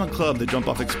Vinyl Club, the Jump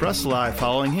Off Express live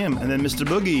following him. And then Mr.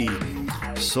 Boogie,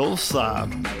 Soulsa,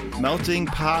 Melting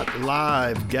Pot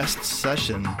Live guest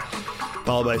session.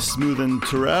 Followed by Smooth and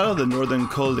Terrell, the Northern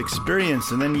Cold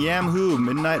Experience. And then Yamhoo,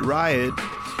 Midnight Riot,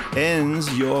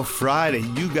 ends your Friday.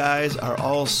 You guys are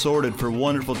all sorted for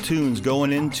wonderful tunes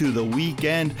going into the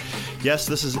weekend. Yes,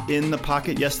 this is In the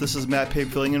Pocket. Yes, this is Matt Pape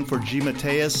filling in for G.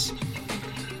 Mateus.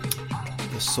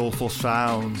 The soulful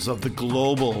sounds of the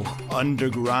global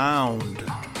underground.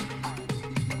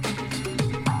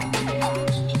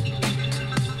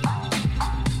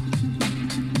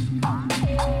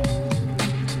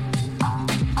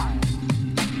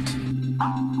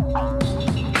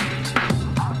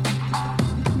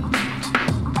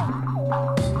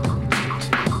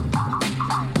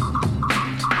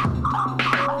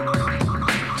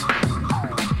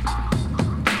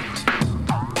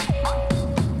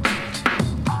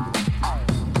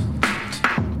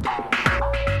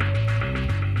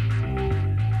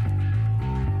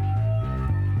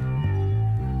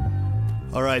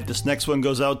 This next one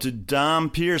goes out to Dom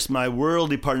Pierce, my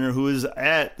worldly partner, who is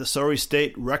at the Surrey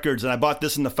State Records. And I bought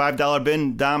this in the $5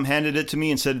 bin. Dom handed it to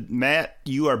me and said, Matt,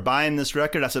 you are buying this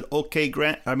record. I said, okay,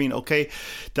 okay,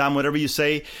 Dom, whatever you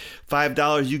say.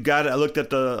 $5, you got it. I looked at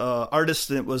the artist,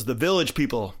 and it was the Village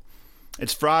People.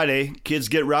 It's Friday. Kids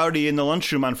get rowdy in the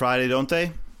lunchroom on Friday, don't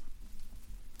they?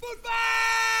 Food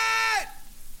fight!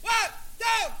 1, 2,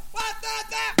 1, 2,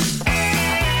 3.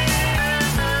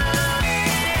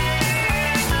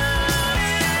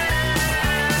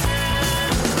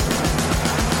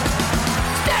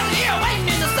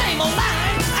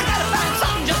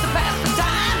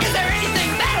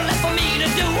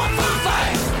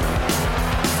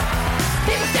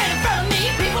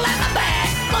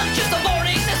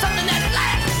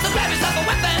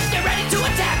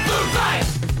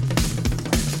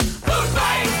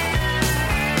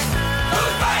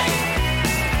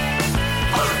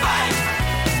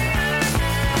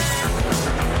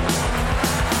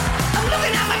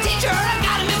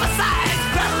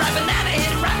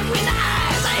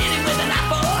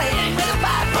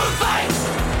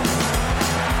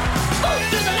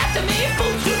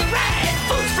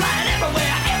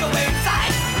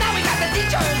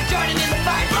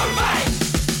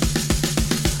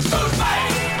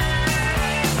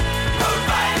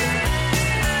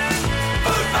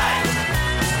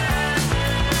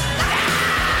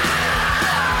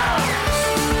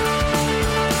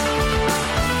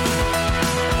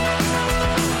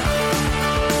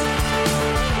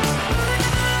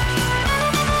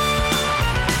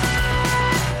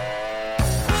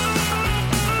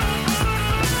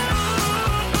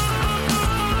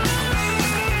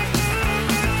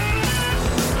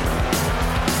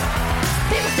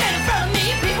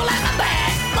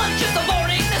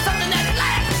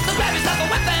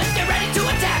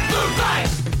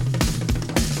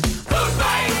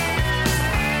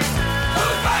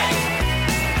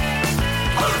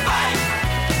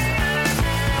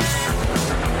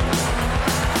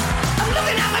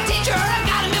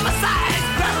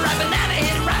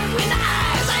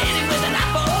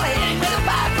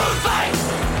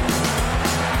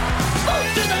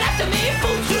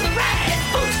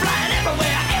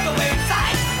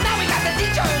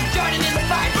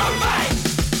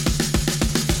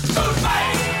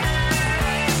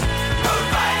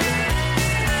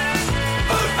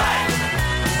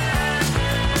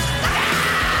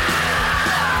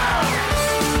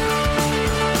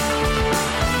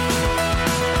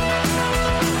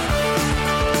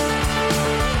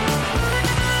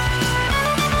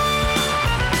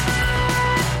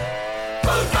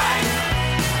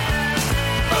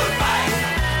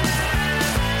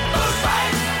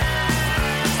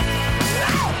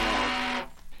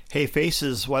 Hey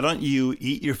Faces, why don't you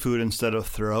eat your food instead of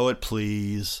throw it,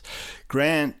 please?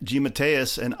 Grant, G.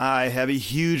 Mateus, and I have a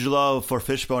huge love for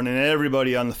Fishbone, and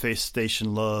everybody on the Face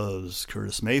Station loves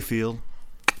Curtis Mayfield.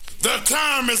 The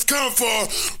time has come for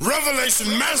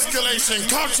revelation, masculation,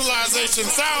 culturalization,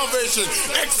 salvation,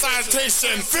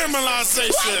 excitation,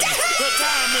 feminization. The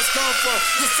time has come for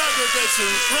desegregation,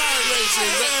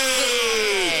 graduation.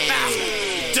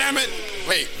 Damn it.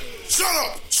 Wait. Shut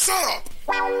up. Shut up.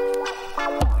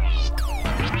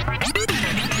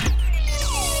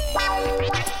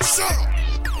 Shut up.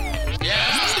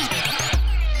 Yeah.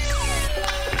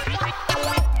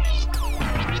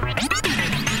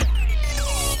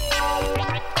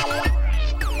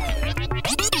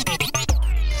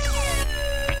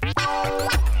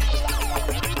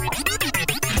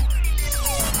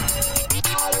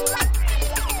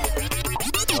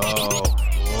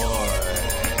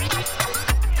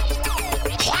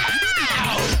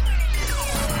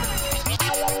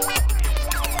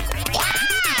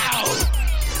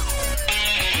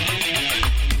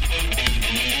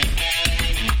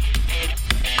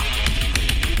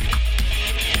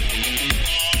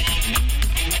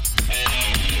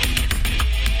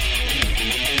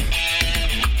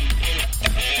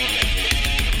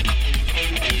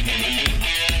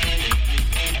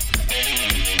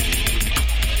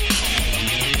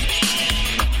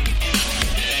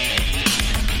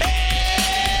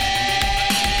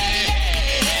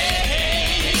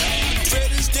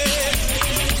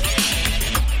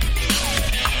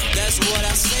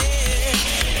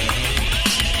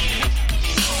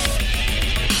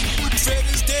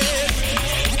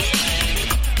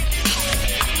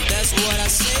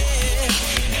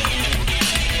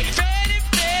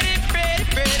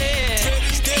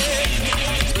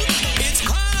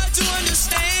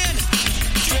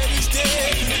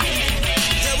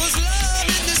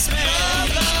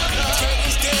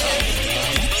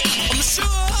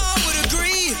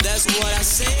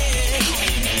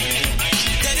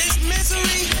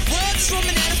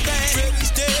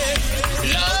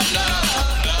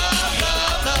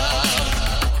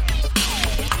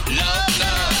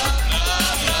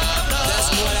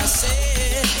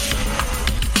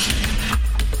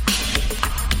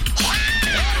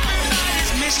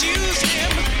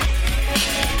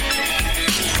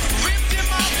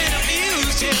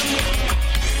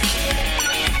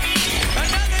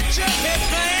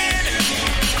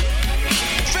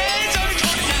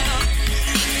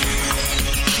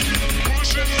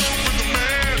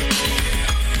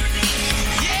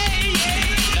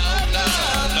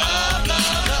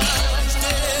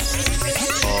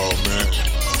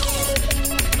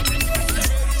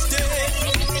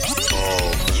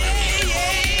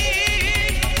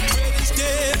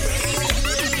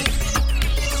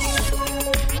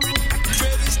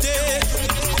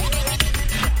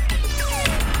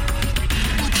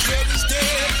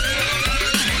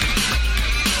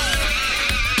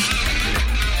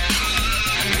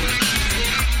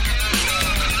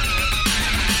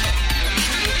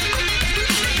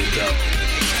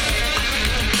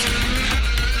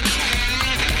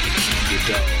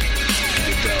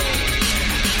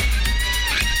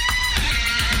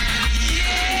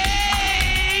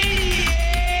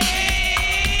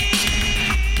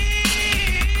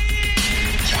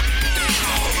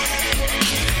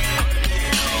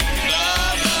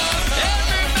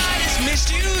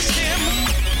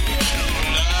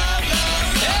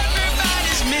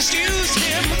 misuse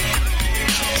him.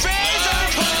 Friends are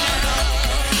calling out.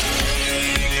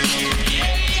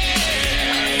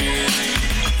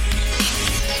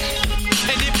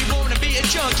 And if you wanna be a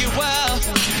junkie, well,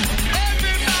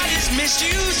 everybody's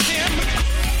misused him.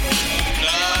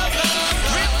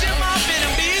 Ripped him off and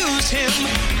abused him.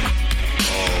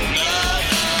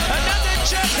 Another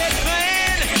jughead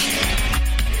plan.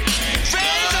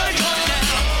 Friends are calling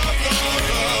out.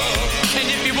 And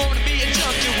if you wanna be a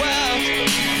junkie, well,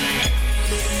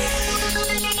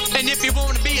 and if you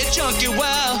wanna be a junkie,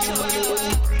 well,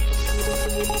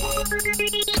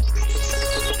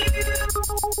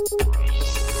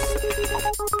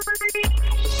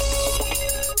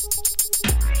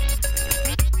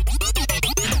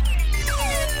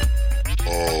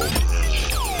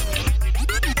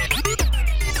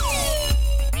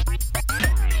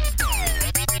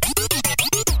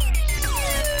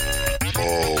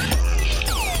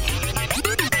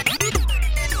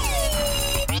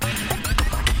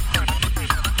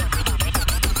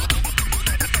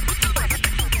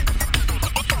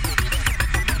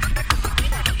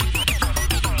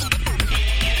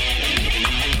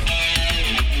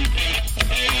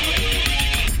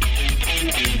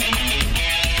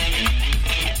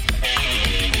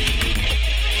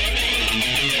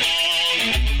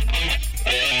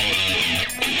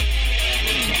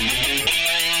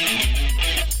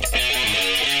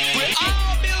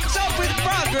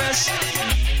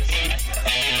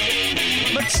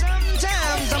 but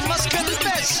sometimes I must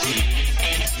confess, you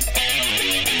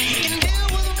can deal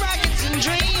with rackets and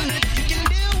dreams. You can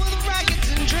deal with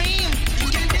rackets and dreams. You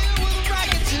can deal with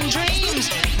rackets and dreams.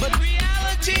 But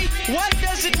reality, what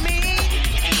does it mean?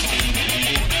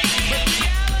 But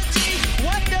reality,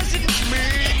 what does it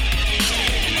mean?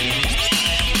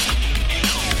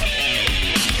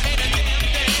 Ain't a damn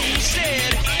thing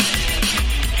said.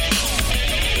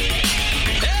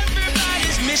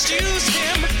 Everybody's misused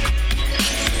him.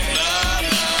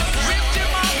 Ripped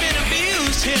him off and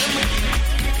abused him.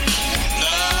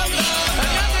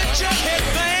 Another jughead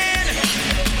plan.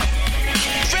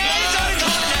 Friends are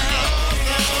calling out.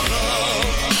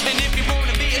 And if you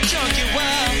wanna be a junkie,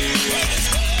 well,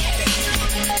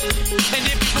 and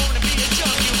if you wanna be a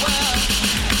junkie, well,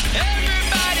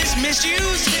 everybody's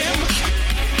misused him.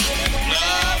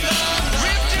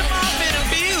 Ripped him off and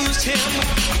abused him.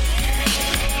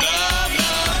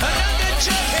 Another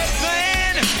jughead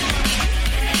plan.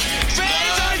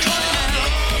 Friends are calling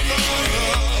out.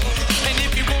 And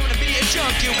if you wanna be a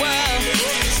junkie, well,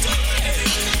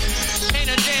 ain't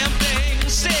a damn thing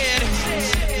said.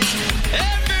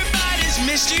 Everybody's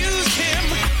misused him.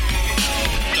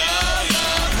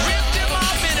 Ripped him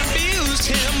off and abused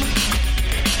him.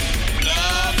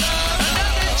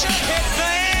 Another jughead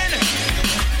plan.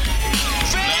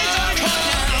 Friends are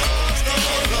calling out.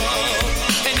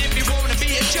 And if you wanna be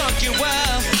a junkie,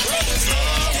 well,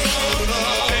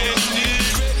 and if you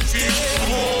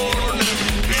wanna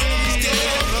be a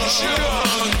junkie,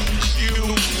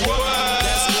 well,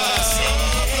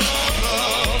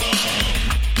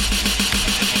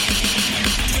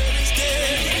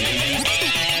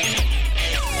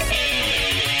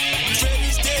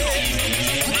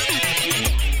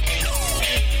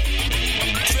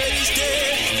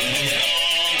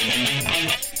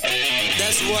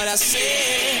 that's what I said.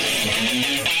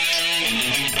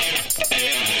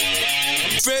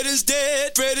 Fred is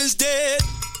dead. Fred is dead.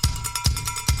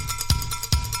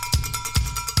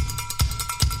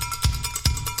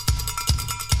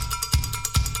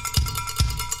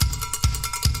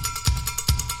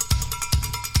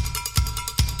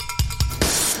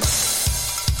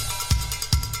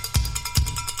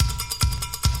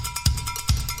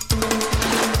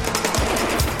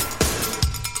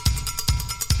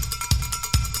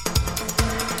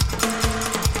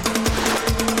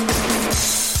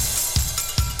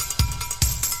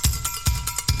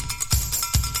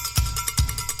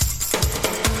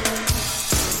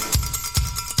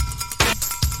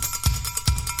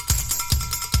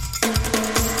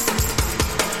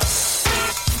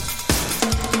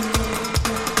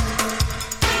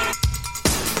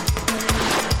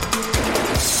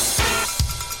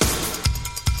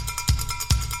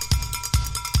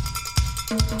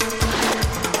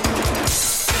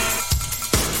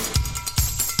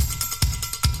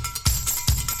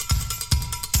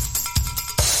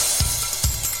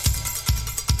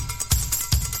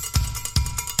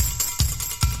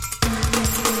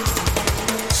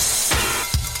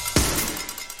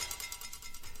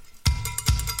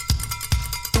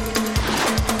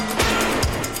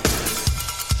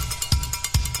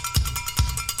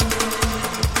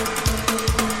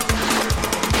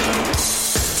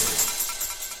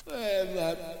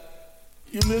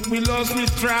 You make me lose me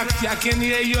track. I can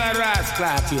hear you a ras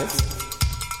clap, yes.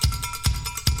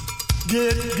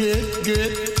 Good.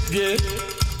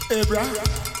 Hey, bro.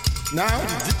 Now,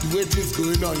 the way this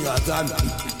going on, you are done.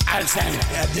 I'll sign it.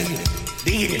 I dig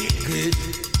it.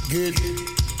 Good.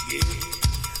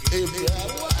 Hey,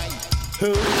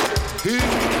 bro.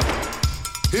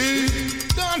 Hey.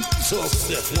 Don't talk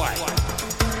stuff. Why?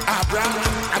 Bro,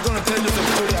 I'm going to tell you the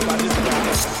story about this guy.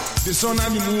 The son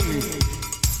and the moon.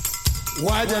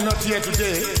 Why they're not here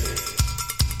today?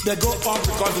 They go up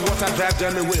because the water drives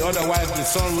them away. Otherwise, the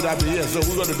sun would have been here. So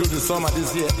we're going to do the summer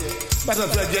this year. But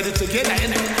let's get it together.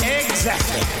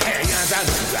 Exactly. Hey, you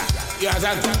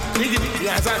understand? Dig it. You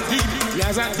understand?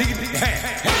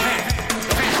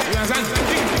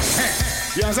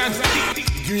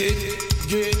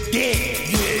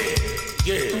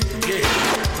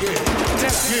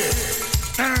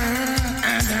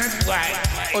 Why?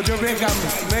 Oh, you make them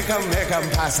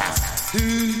pass.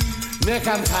 Make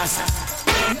them pass.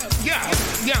 Yeah,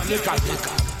 make them.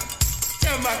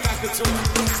 Come back to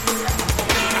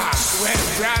where's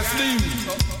Brasley?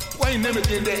 Why you never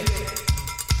did that?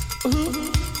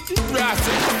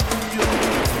 Brasley.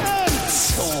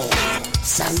 So,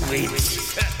 sandwich.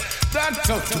 Don't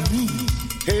talk to me.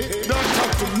 Hey, don't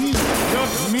talk to me.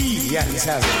 Not me, yes.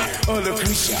 Oh,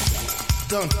 Lucretia.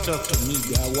 Don't talk to me,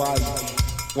 why?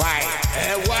 Why?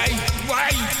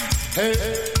 Hey.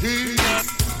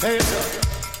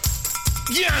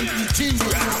 Young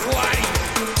Timbra, why?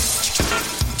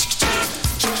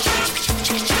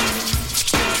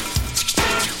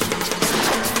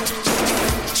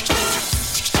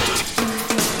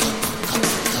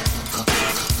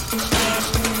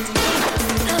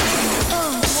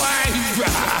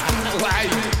 Why?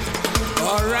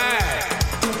 All right.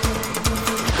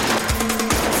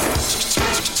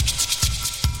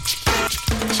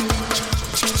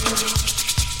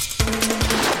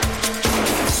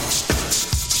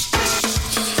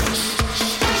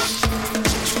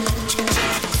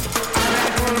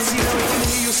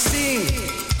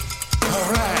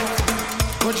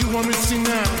 Want me to sing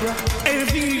now, bro?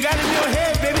 Anything you got in your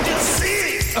head, baby, just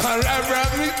sing it. All right, bro,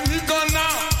 we go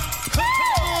now.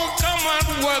 Oh, come on,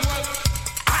 work.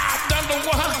 I've done the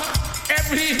work.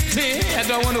 Everything. I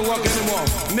don't want to work anymore.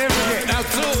 Never again. Now,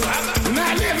 too.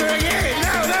 Not never again.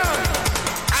 No.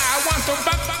 I want to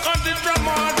back on the drum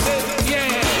all day.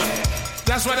 Yeah.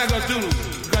 That's what I got to do.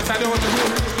 Because I don't want to do.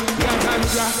 You understand me,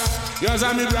 bro? You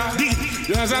understand me, bro? Dig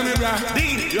it. You understand me, bro?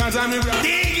 Dig it. You understand me, bro?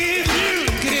 Dig it.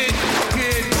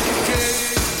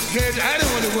 Good. I don't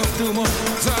want to work too much.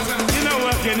 So, you know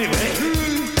work anyway.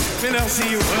 Then I'll see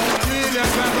you work. You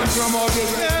just not going to come all day.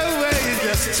 No way. You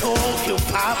just talk, you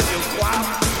pop, you quap.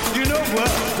 You know work.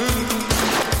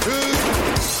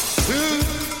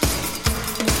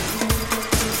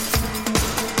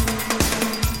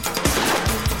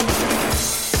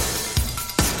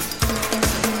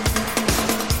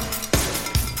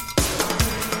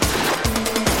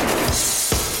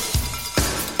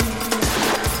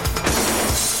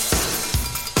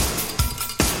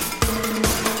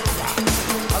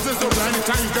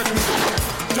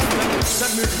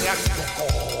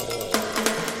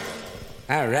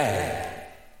 All right.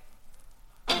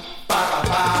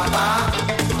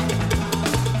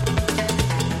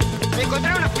 Me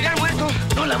encontraron a Julián muerto.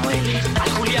 No la mueles. ¿A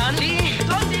Julián? Sí.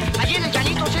 ¿Dónde? Allí en el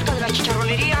llanito, cerca de la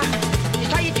chicharronería.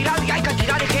 Está ahí tirado y hay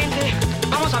cantidad de gente.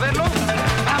 ¿Vamos a verlo?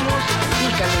 Vamos.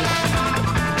 Pícale.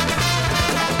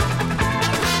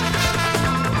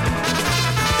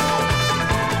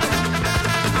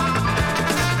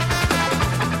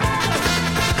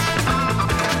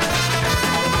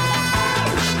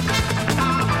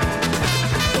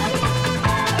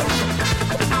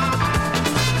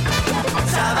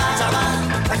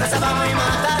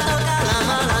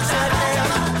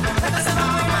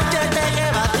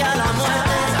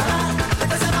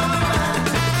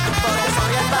 Porque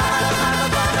soy el pájaro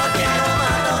cuando quiero más.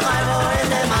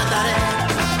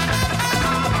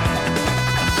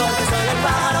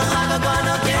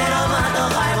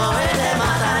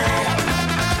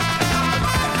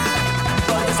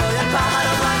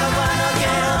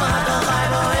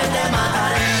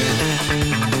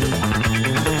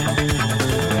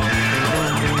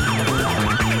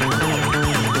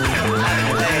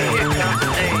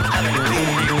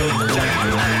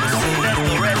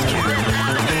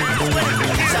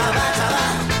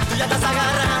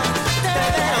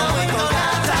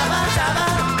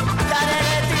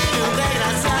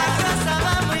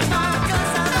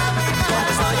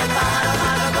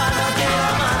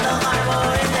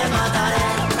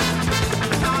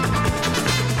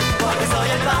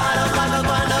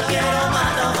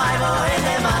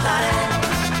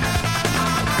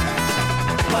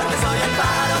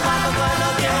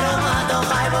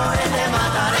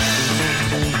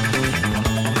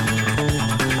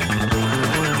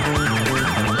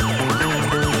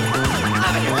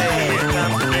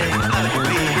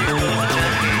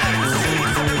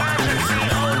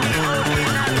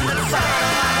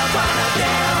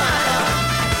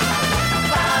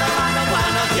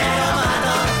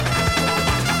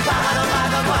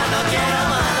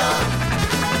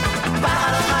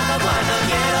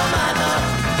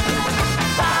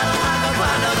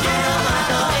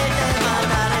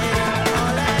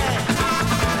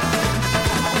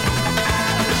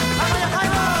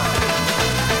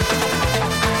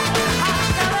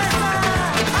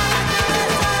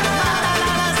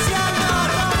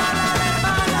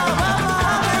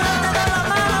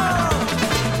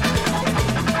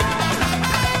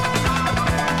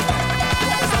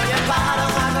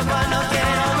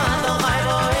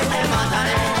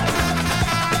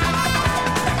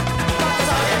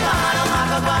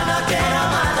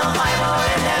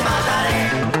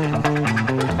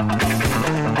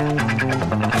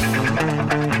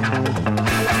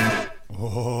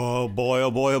 Oh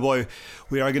boy.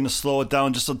 We are going to slow it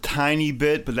down just a tiny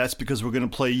bit, but that's because we're going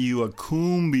to play you a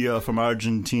cumbia from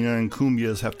Argentina, and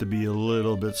cumbias have to be a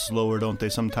little bit slower, don't they,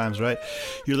 sometimes, right?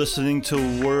 You're listening to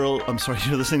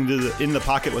In the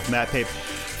Pocket with Matt Pape.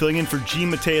 Filling in for G.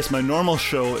 Mateus. My normal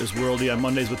show is Worldy on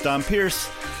Mondays with Don Pierce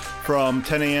from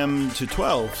 10 a.m. to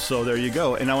 12, so there you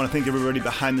go. And I want to thank everybody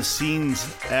behind the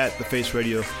scenes at The Face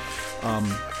Radio.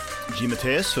 G.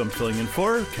 Mateus, who I'm filling in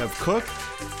for, Kev Cook,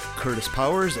 Curtis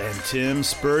Powers, and Tim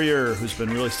Spurrier, who's been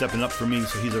really stepping up for me,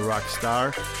 so he's a rock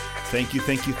star. Thank you.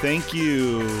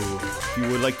 If you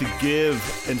would like to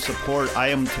give and support, I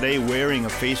am today wearing a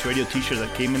Face Radio t-shirt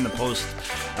that came in the post.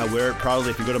 I wear it proudly.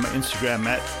 If you go to my Instagram,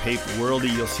 at Pape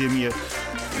Worldy, you'll see me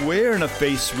wearing a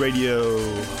Face Radio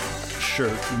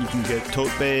shirt, and you can get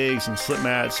tote bags and slip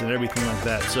mats and everything like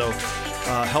that. So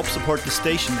help support the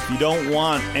station. If you don't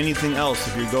want anything else,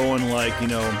 if you're going like,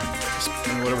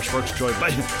 whatever sparks joy,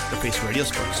 but the Face Radio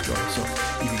sparks joy, so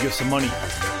you can give some money.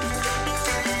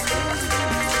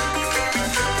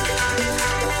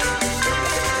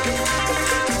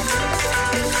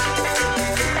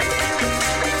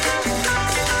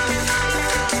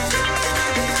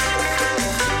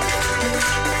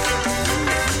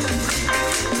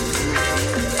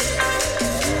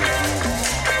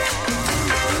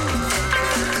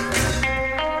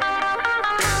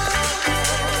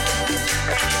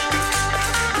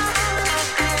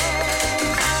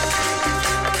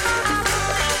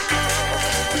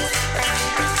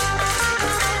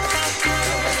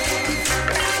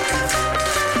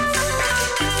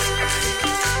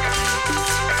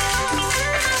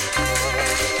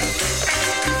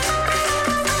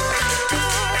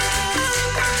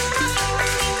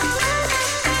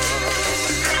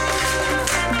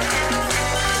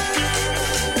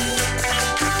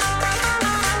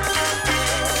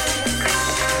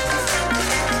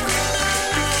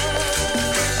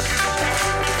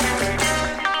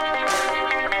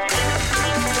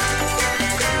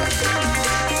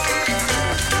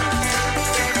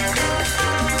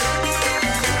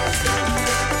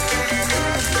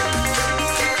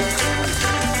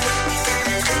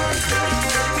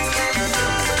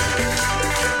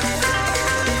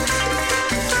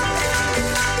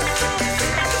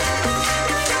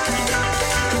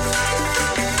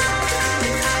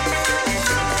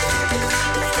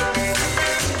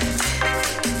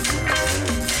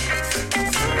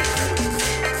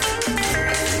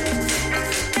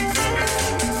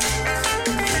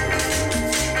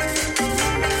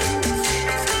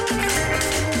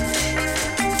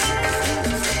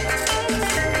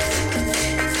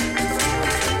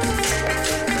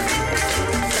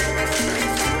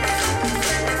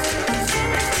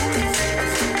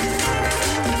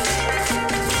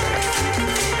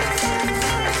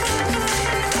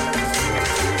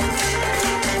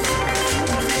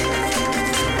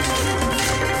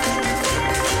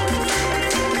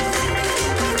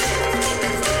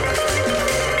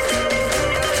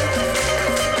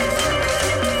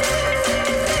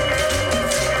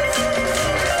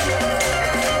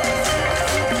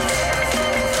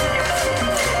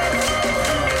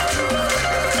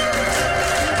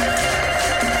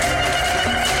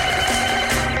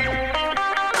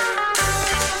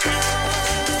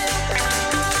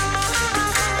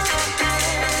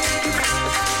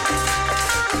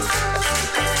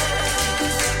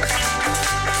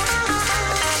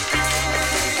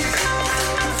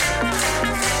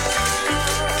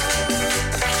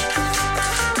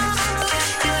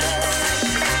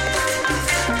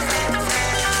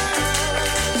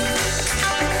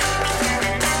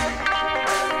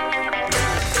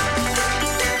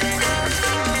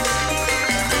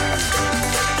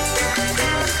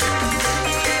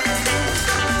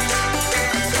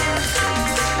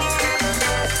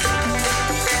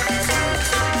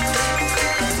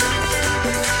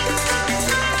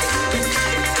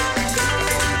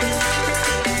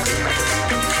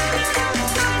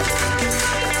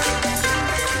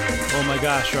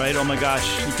 gosh, right? Oh my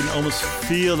gosh, you can almost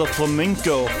feel the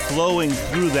flamenco flowing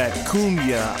through that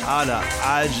cumbia out of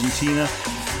Argentina.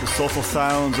 The soulful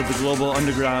sounds of the global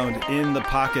underground. In the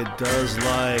Pocket does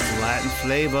like Latin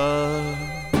flavor.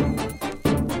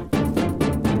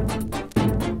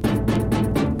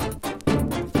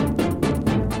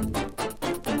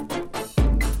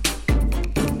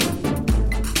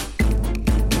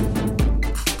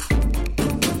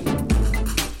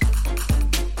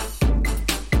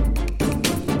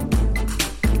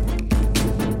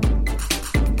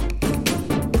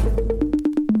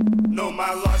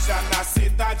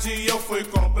 Eu fui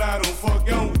comprar um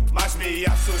fogão, mas me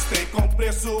assustei com o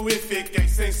preço e fiquei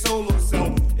sem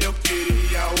solução. Eu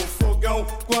queria o fogão chão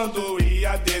quando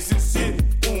ia desistir.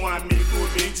 Um amigo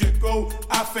me indicou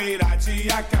a feira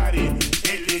de Acari.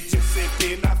 Ele disse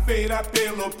que na feira,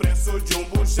 pelo preço de um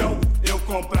bujão, eu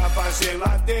comprava a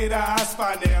geladeira, as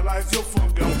panelas e o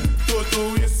fogão.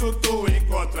 Tudo isso tu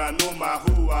encontra numa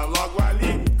rua logo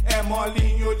ali. É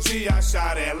molinho de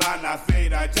achar, é lá na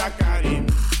feira de Acari.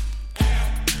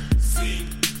 É sim,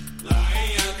 lá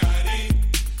em Acari.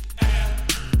 É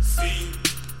sim,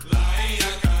 lá em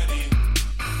Acari.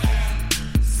 É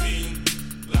sim,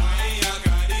 lá em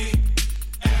Acari.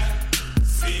 É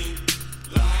sim,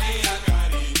 lá em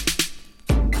Acari.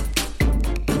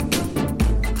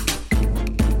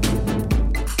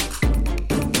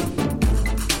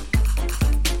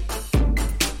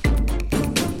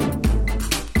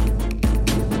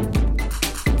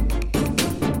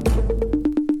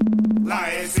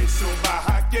 Lá existe um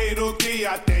barraqueiro que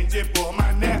atende por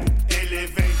mané. Ele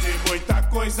vende muita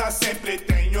coisa, sempre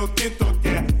tem o que tu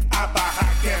quer. A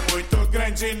barraca é muito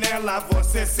grande, nela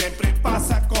você sempre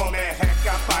passa com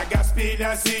merreca, paga as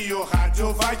pilhas e o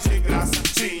rádio vai de graça.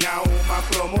 Tinha uma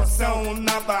promoção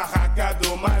na barraca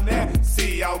do mané.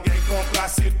 Se alguém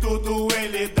comprasse tudo,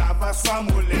 ele dava sua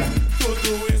mulher.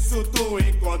 Tudo isso tu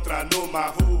encontra numa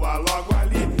rua logo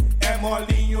ali. É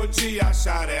molinho de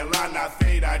achar, é lá na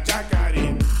feira de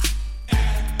Acari. É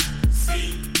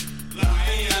sim,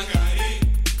 lá em Acari.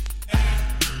 É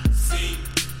sim,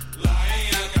 lá em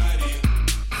Acari.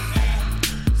 É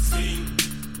sim,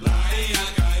 lá em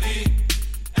Acari.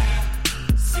 É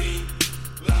sim,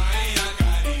 lá em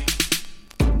Acari.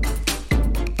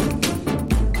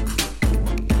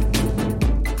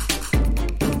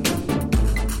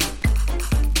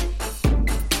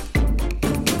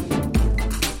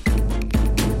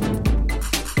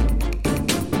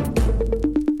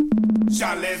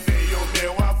 Já levei o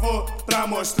meu avô pra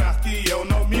mostrar que eu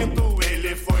não minto.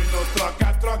 Ele foi no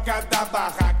troca-troca da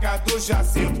barraca do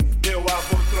Jacinto. Meu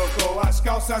avô trocou as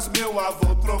calças, meu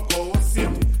avô trocou o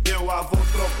cinto. Meu avô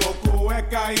trocou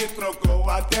cueca e trocou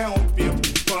até um pinto.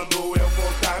 Quando eu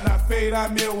voltar na feira,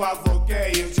 meu avô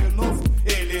quer ir de novo.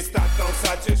 Ele está tão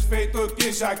satisfeito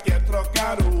que já quer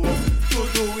trocar o ovo.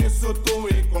 Tudo isso tu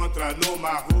encontra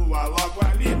numa rua logo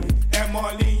ali. É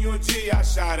molinho de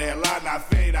achar, é lá na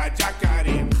feira de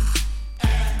Acari.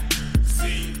 É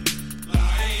sim,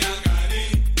 lá em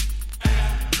Acari.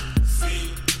 É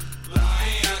sim, lá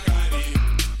em Acari.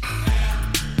 É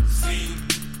sim,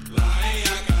 lá em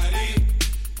Acari.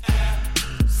 É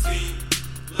sim,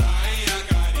 lá em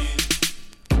Acari.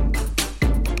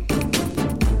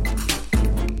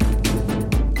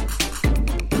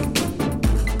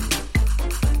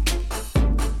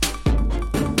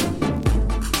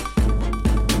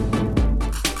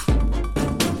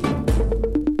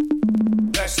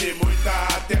 Preste muita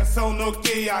atenção no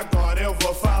que agora eu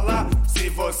vou falar. Se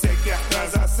você quer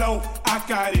transação,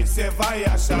 Acari cê vai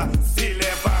achar. Se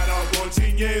levar algum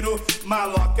dinheiro,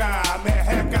 maloca a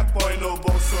merreca, põe no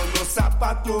bolso, no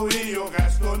sapato e o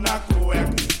resto na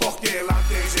cueca. Porque lá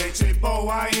tem gente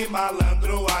boa e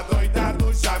malandro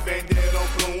adoidado. Já venderam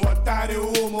pra um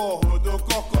otário o morro do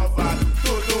Corcovado.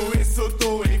 Tudo isso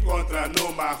tu encontra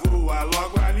numa rua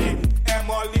logo ali. É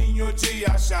molinho de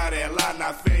achar, é lá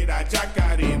na feira de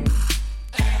Acari.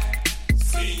 É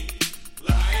sim,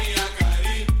 lá em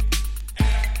Acari.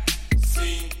 É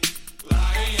sim,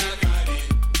 lá em Acari.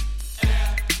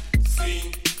 É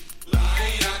sim, lá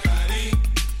em Acari.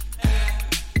 É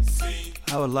sim.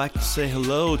 I would like to say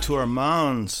hello to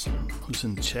Armand, who's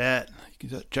in the chat. You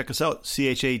can check us out,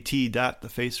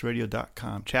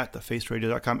 chat.thefaceradio.com,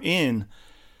 chat.thefaceradio.com in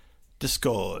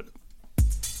Discord.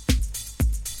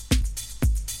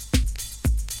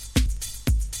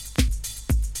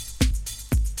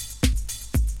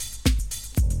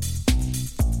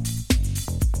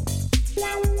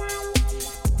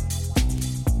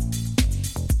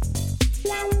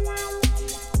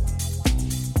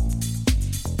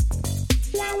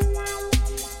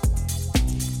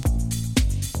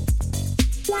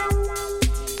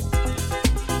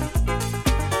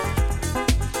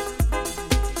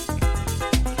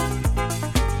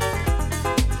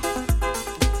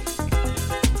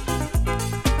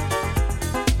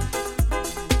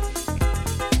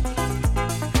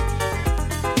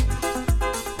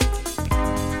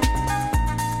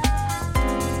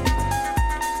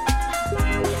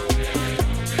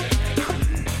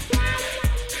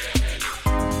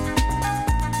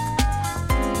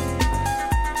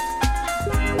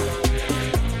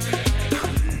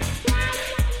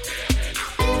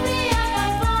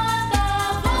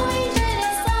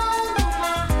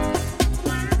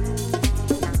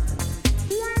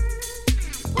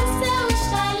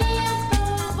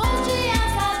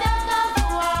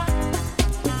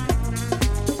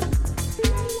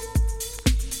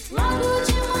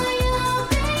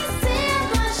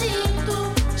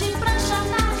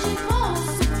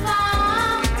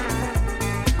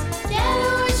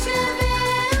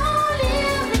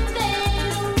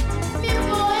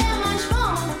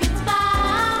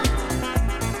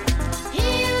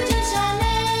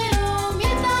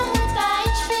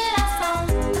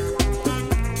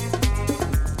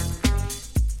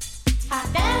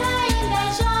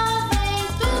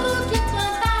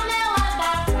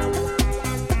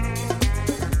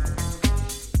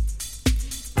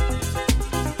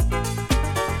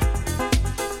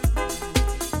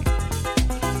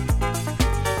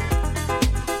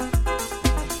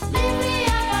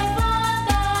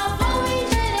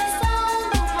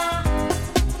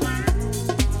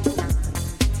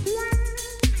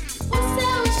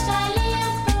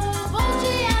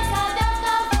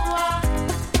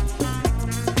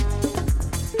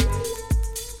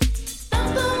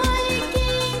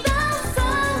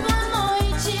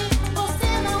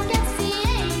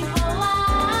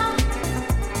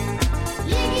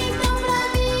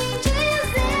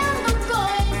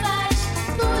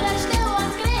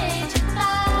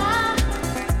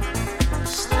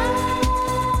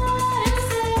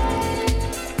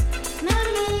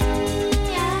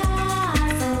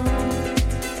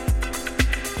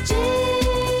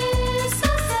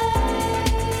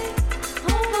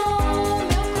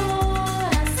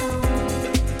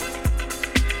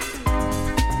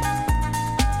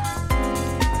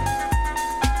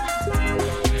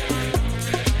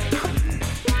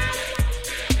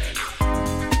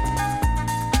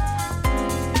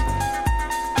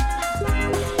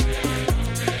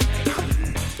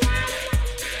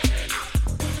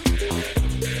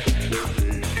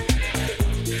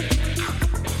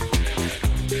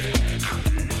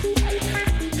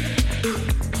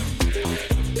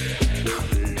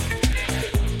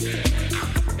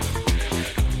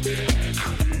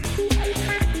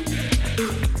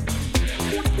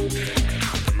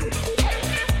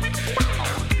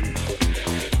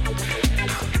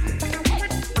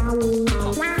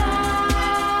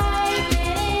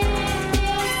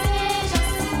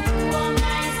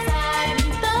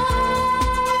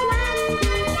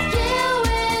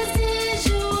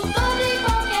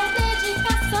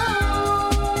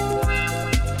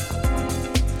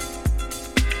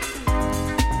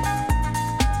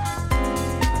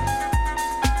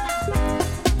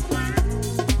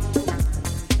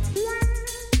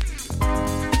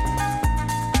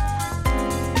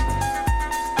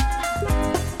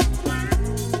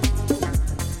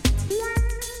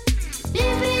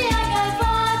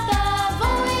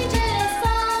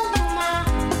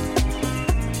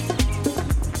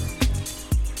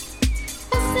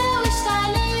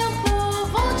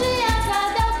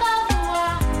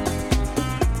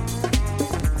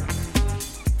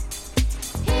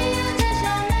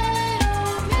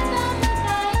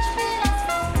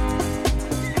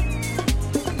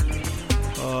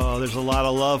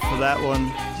 lot of love for that one.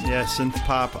 Yeah, synth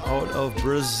pop out of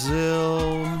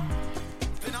Brazil.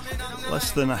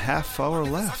 Less than a half hour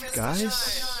left,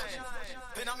 guys.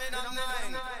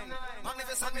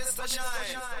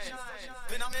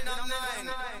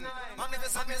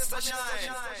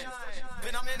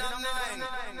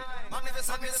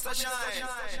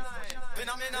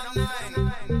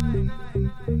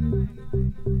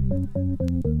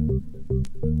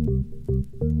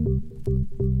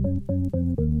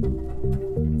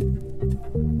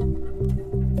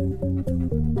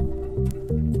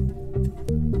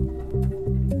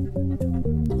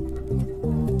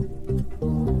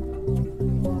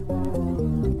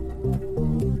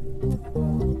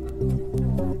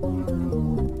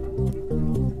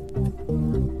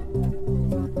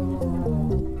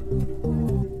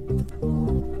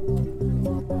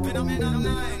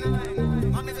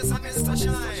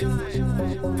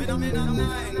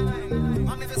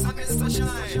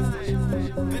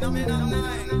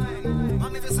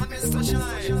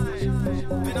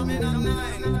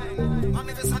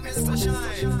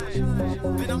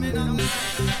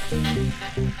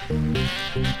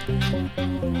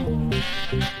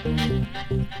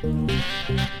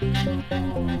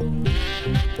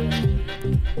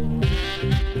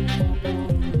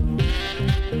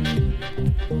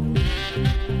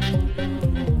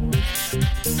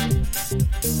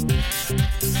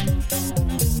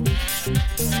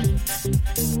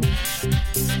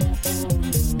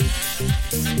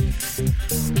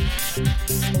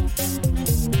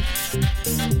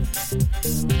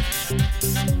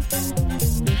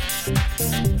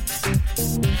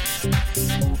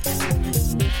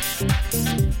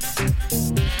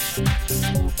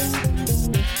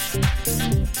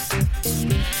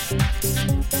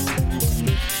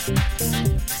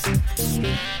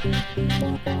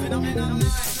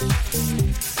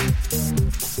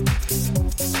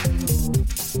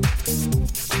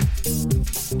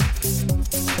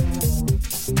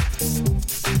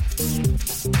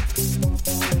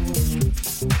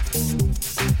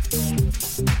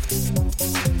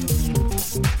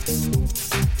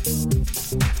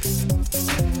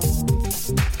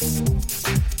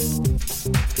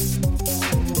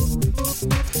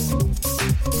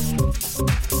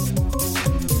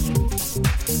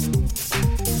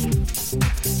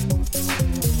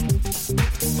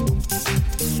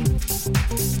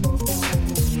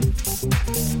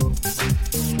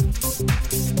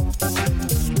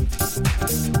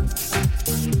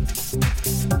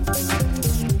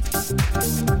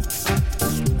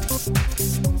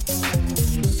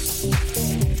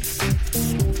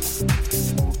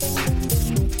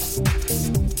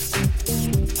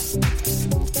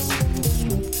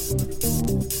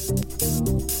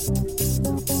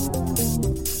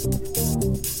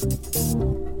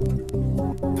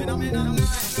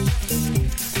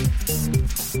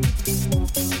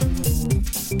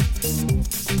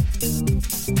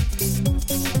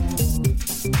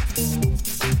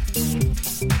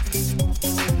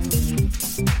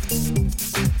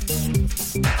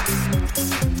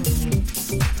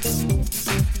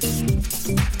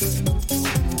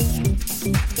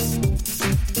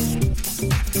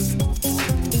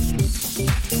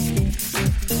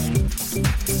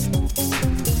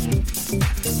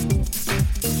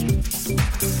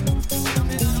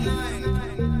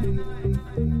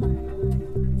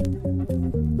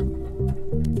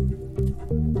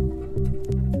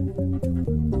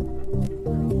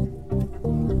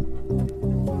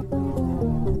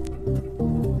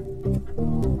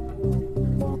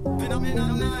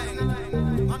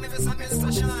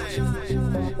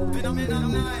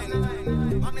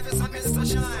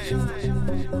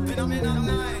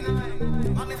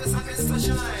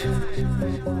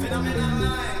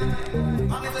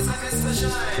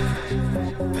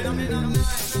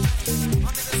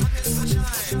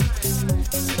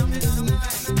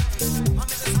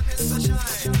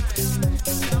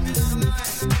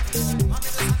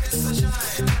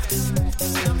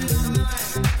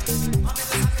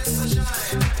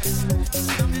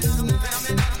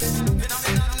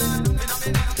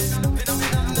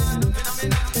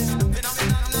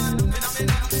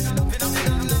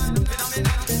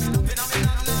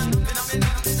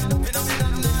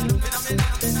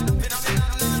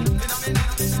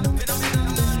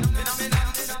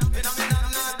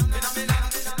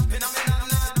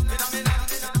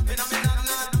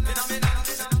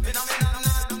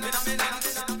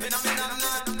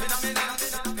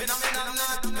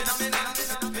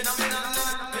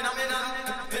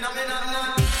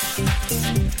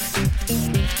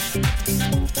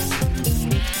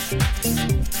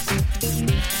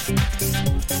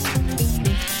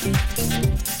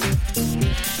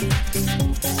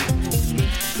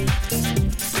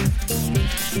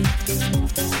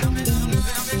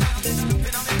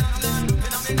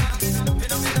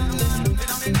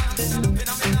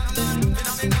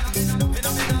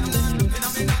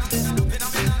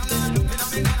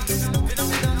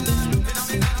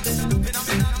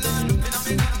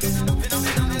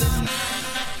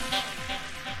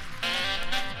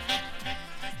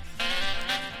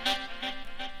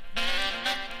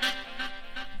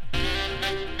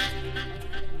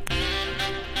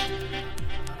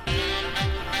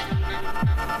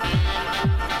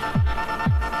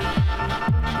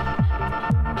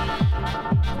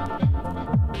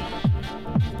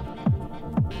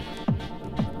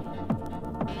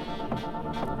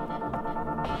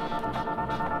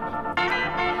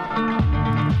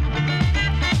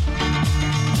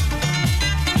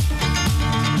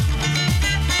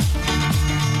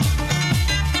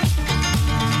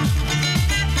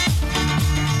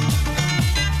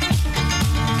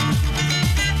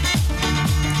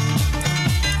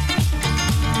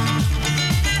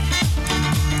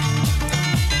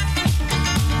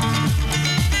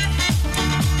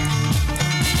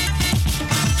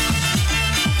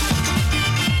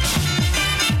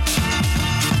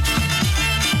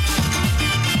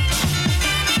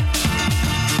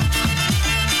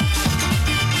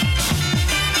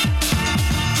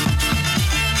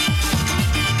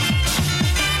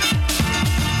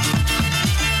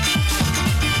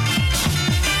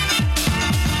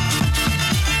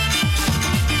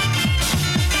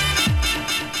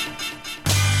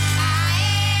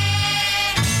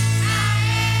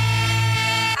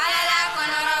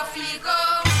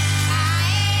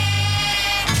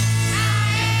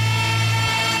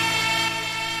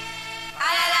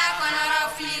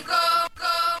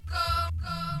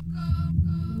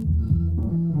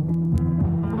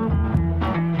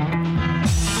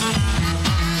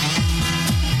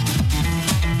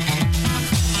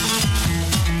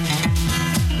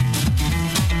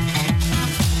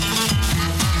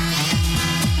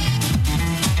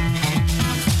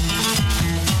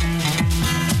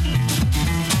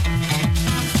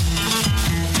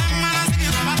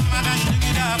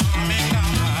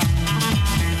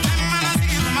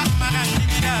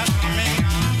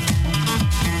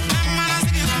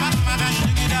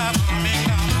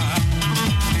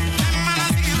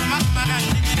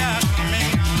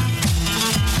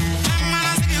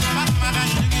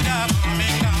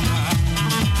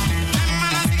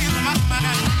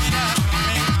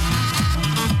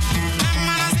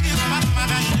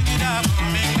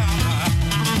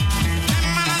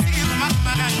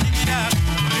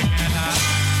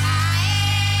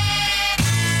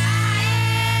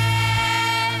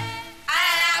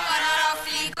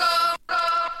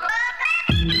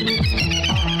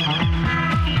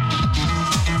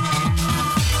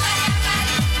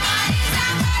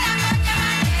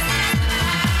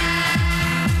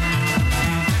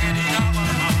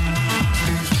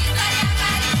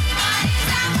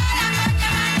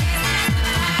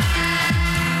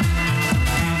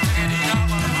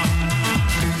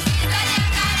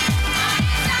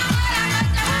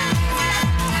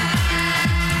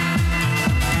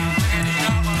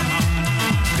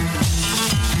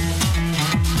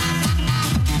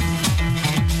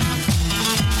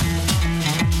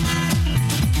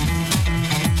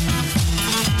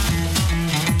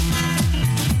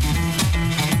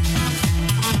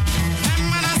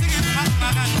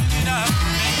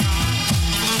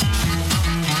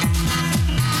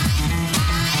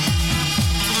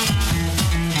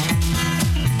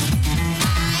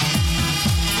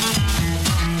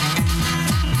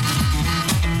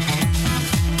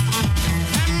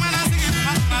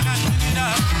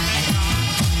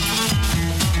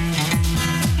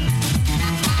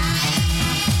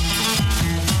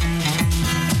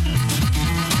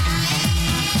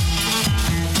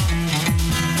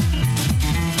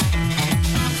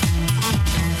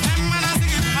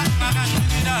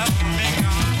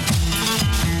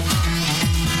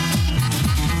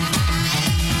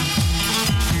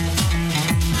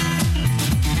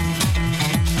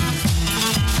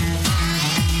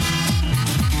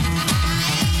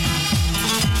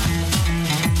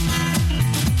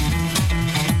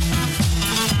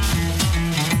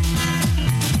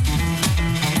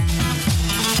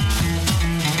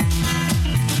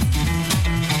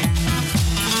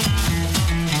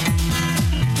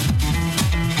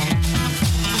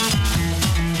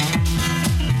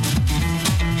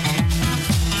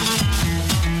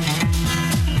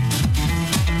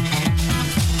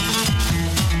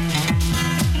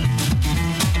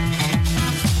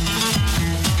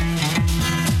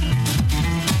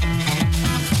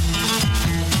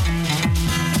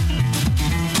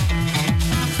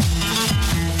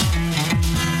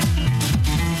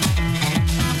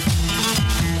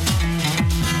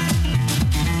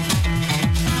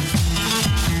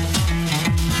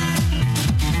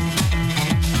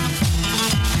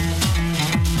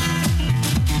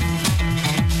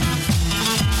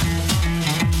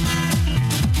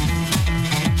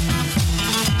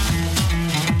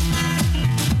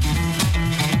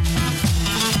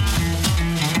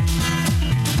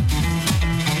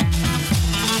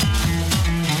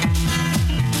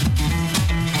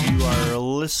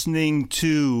 listening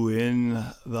to In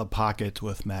the Pocket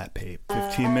with Matt Pape.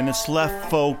 15 minutes left,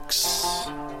 folks.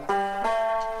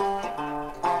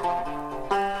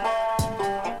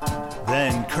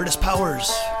 Then Curtis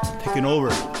Powers taking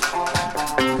over.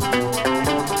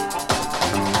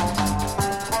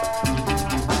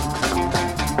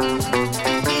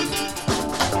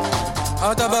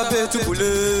 Atababe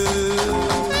tubule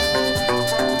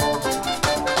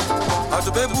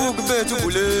Atube bug be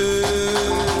tubule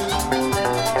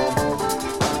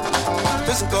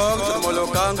Piskog termolo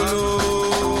kangulo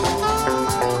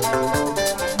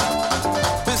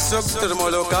Pisok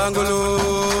termolo kangulo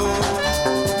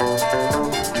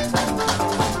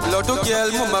Loto kiel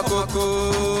mumakoko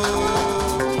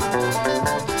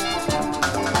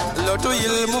Loto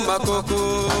yil mumakoko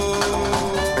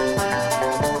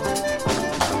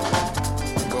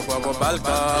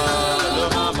Balka, hello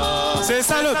mama. C'est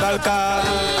ça le Balka.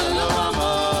 Hello mama.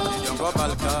 Yongo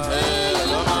Balka.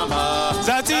 Hello mama.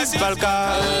 That is Balka.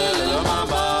 Hello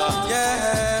mama.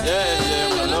 Yeah, yeah, yeah.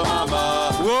 Hello mama.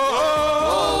 Whoa, oh,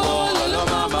 oh, hello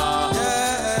mama.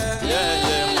 Yeah, yeah,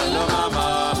 yeah. Hello mama.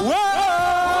 Whoa,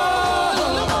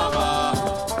 hello mama.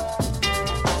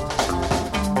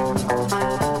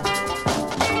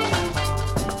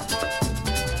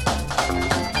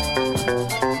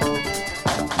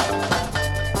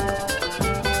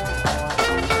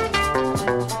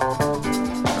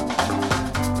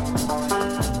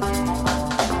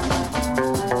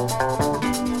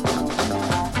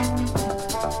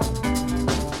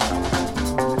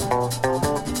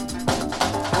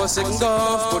 Second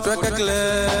pour toi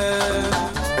clair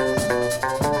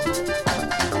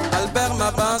Albert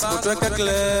ma passe pour toi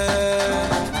clair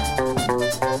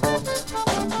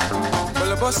Pour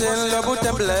le boss le bout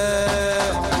de blé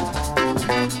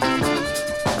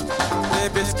Les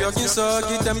biscuits qui sont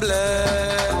qui t'emblè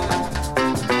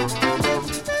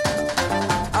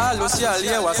Allo si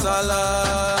alie wasala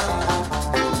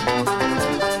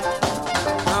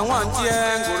I want you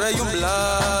to yumbla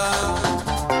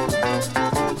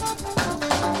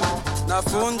Na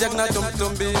funjak na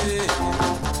tumtumbi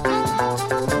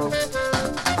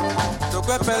To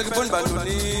kwe pelg bun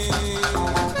banduni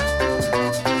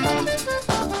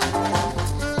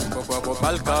Koko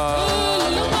Balka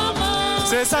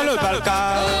C'est ça le Balka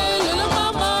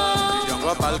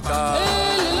Yongo Balka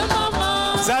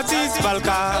That is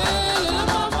Balka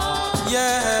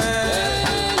Yeah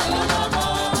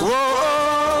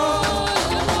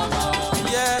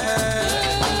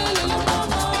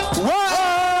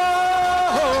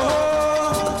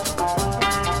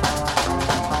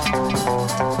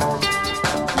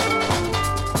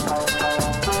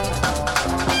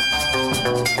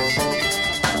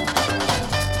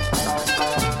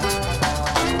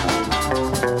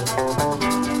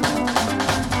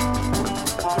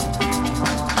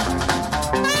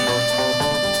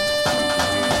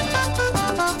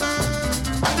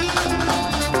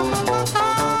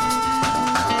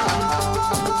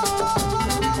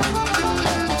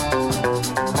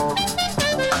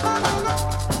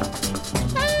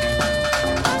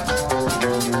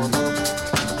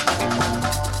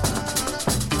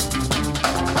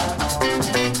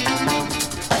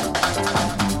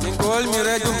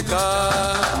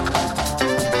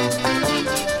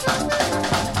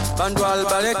Bandwal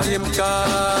Baretimka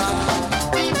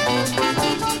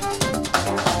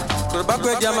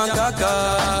Kurbakwe Diamankaka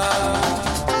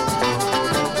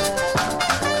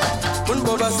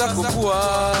Bunboba Sakukua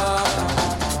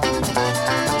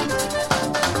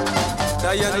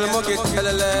Dayan Moki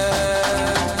Kelele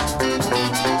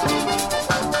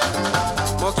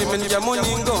Moki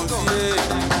Minjamuni Ngomfie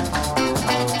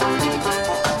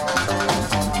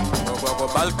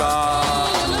Balka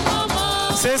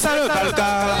C'est ça le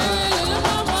Balka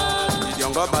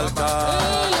Yongo Balka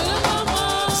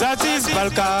That is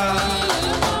Balka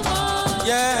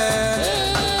Yeah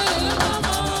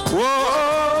Whoa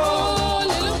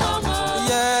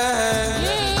Yeah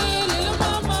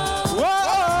Whoa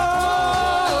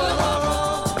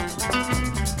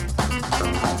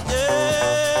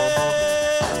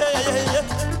Yeah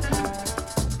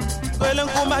Welang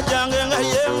kumajang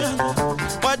ngayeng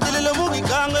Wadili le mugi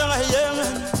kanga ngayeng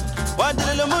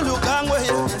Wadili le mulu kanga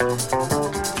ngayeng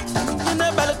Ine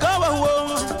balka wa wo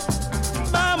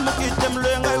Mamu kitem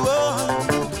le ngayo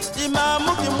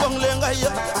Imamu kimbong le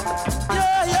ngayo Ya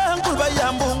ya ngulba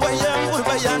yambu ngayeng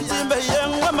ngulba yantimbe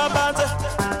yeng wa mabate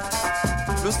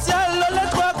Lucial le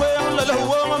kwa kweng le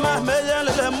wo ma meyen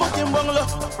le mukimbong lo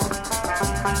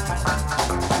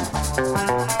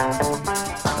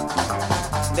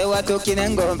Be watu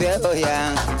kinengombe oya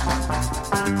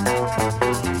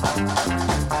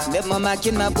Be mama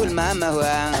kin mabul mama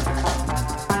wa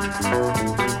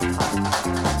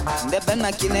de ben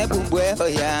makine bubwe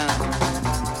hoya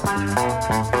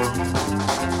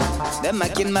de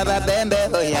makin mababembe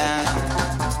hoya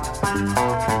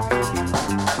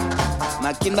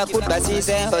makin bakut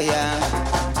basise hoya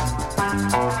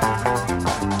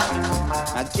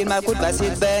makin bakut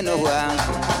basit benowa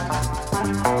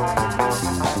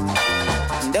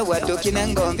de watu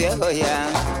kinengombe hoya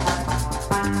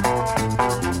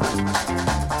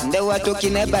de watu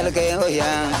kine balge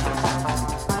hoya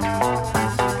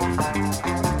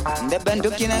de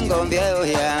bendu kine ngombe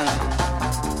hoya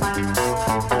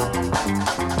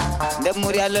de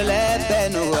murialo le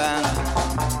benua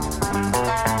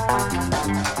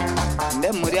de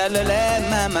murialo le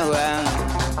mama wa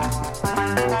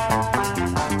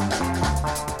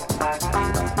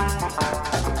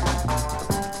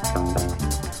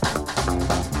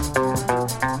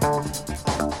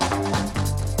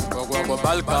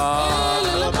Balka,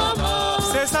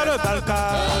 c'est ça le Balka.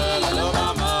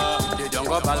 Du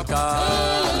Django Balka,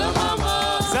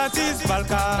 that is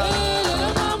Balka.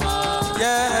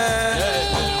 Yeah.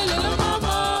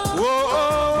 Whoa,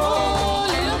 oh,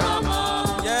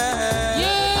 yeah.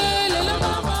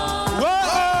 Whoa,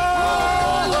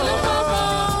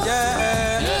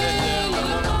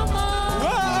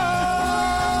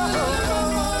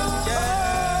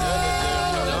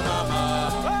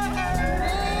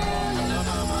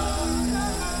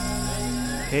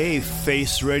 Hey,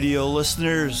 Face Radio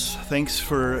listeners, thanks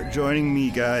for joining me,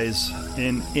 guys,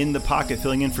 in the pocket,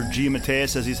 filling in for G.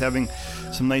 Mateus as he's having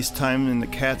some nice time in the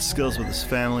Catskills with his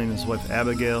family and his wife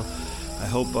Abigail. I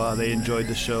hope they enjoyed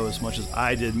the show as much as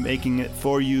I did making it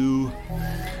for you.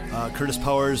 Curtis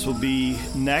Powers will be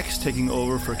next, taking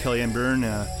over for Kellyanne Byrne.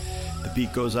 The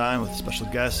beat goes on with special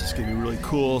guests. It's going to be really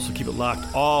cool, so keep it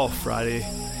locked all Friday.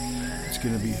 It's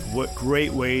going to be a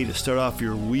great way to start off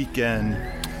your weekend.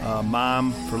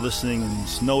 Mom, for listening in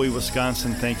snowy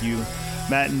Wisconsin, thank you.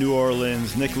 Matt in New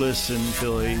Orleans, Nicholas in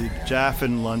Philly, Jaff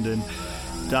in London,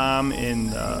 Dom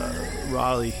in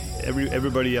Raleigh,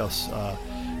 everybody else.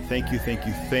 Thank you,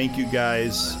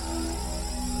 guys.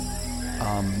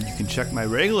 You can check my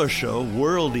regular show,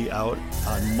 Worldy, out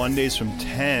on Mondays from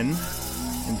 10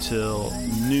 until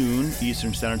noon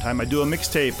Eastern Standard Time. I do a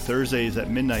mixtape Thursdays at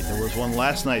midnight. There was one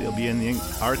last night. It'll be in the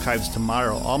archives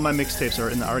tomorrow. All my mixtapes are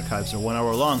in the archives. They're 1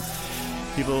 hour long.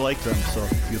 People like them, so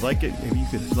if you like it, maybe you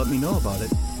could let me know about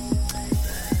it.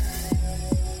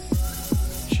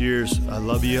 Cheers. I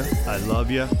love you. I love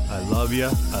you. I love you.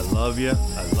 I love you.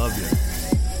 I love you.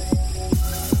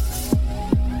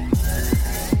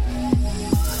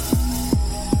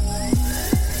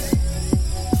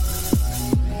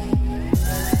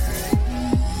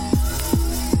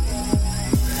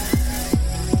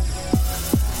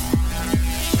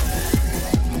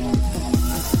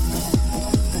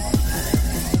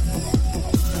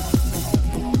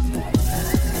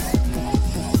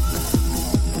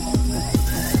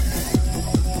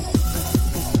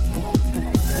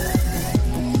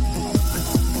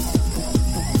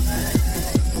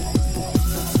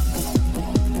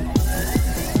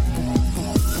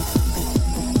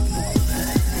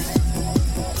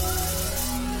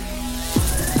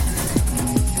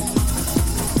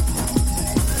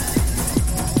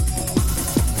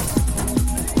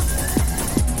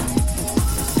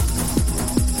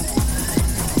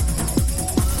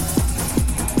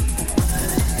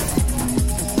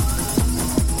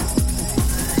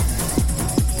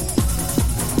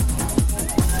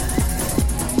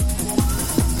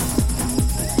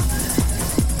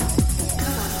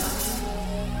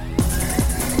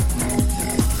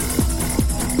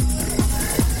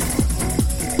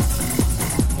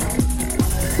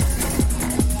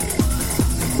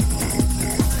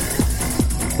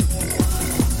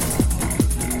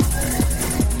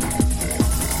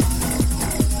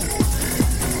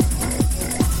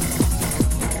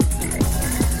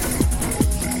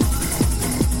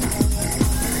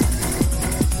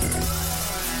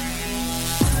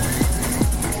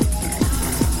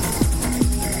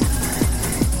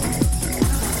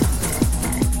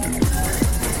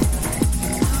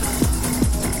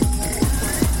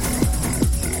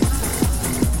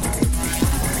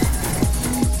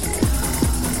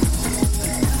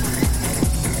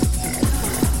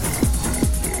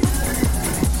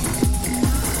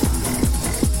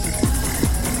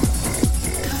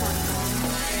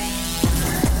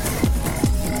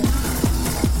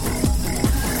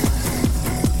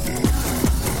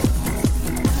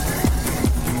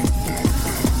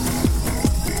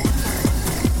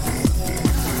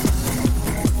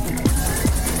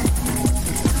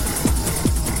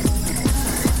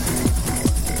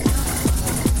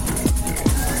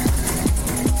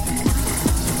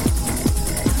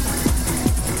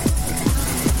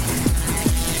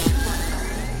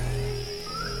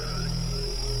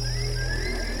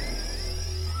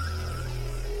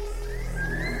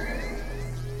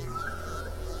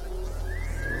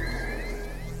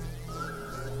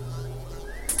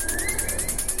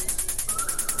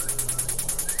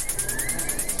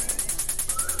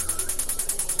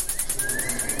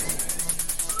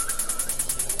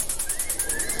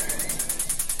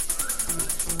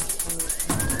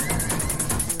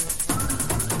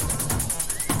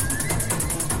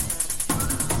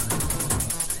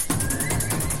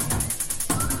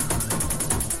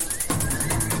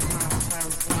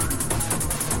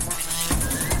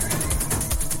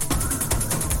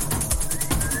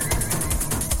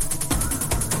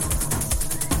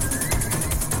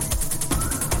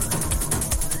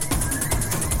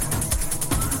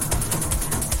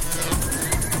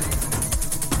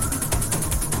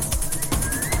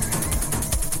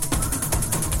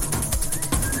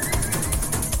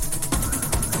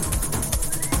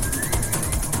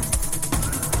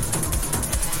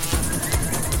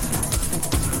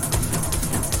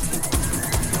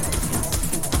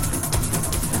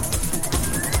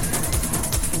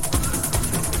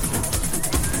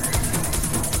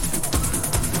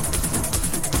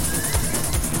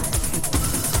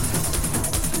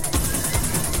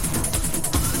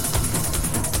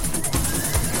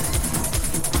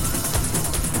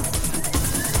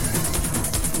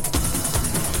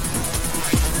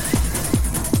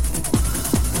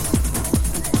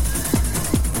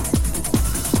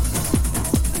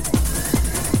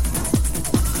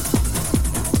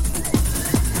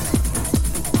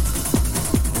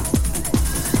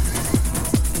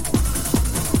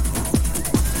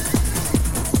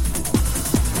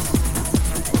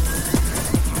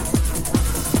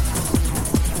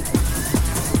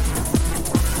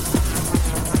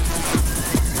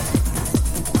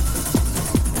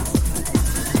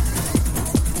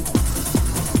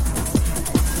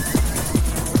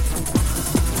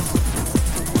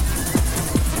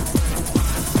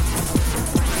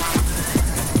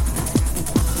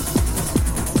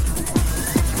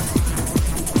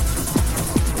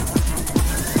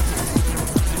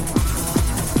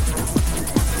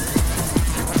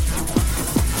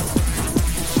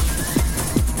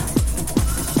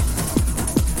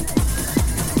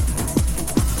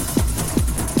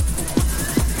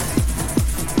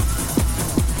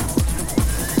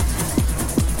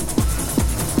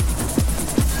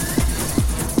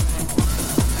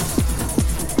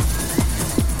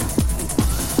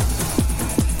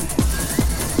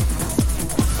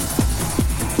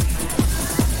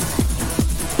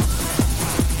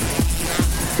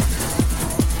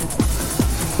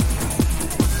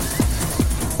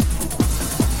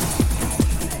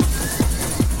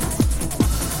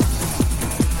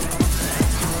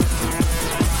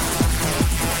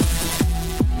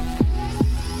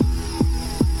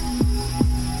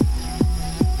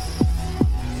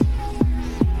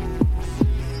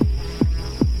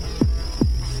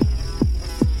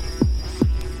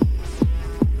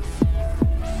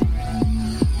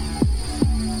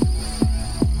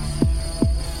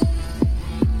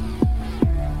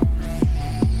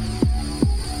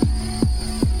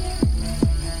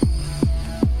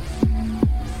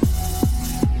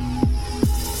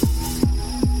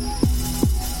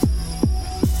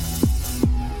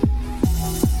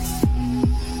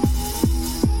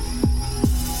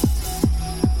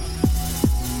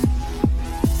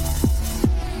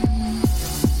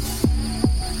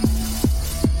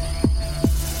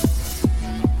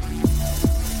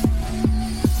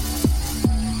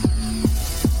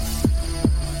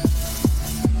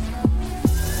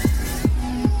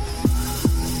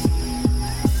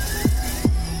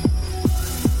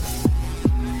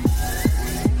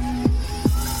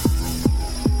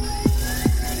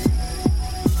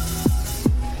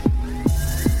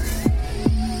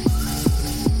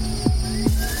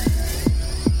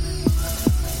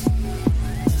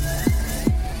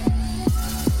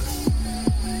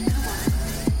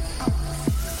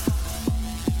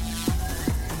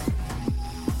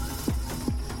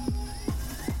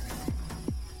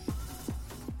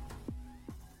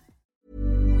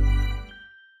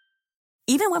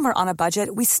 Even when we're on a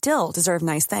budget, we still deserve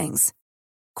nice things.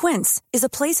 Quince is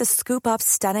a place to scoop up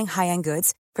stunning high-end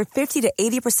goods for 50 to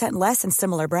 80% less than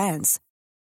similar brands.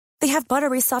 They have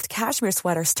buttery soft cashmere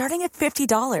sweaters starting at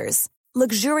 $50,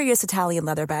 luxurious Italian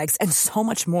leather bags, and so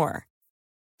much more.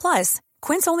 Plus,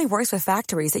 Quince only works with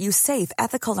factories that use safe,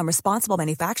 ethical, and responsible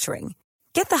manufacturing.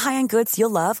 Get the high-end goods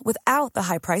you'll love without the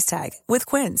high price tag with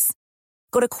Quince.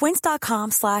 Go to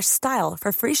quince.com/style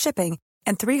for free shipping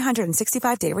and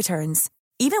 365-day returns.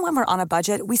 Even when we're on a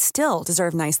budget, we still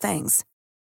deserve nice things.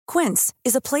 Quince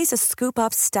is a place to scoop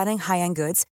up stunning high-end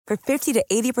goods for 50 to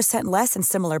 80% less than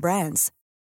similar brands.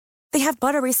 They have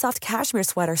buttery soft cashmere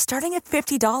sweaters starting at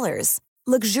 $50,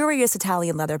 luxurious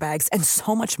Italian leather bags, and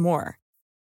so much more.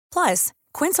 Plus,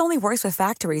 Quince only works with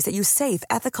factories that use safe,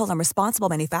 ethical, and responsible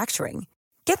manufacturing.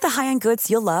 Get the high-end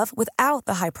goods you'll love without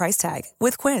the high price tag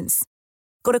with Quince.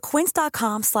 Go to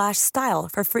quince.com/style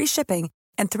for free shipping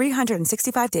and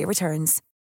 365-day returns.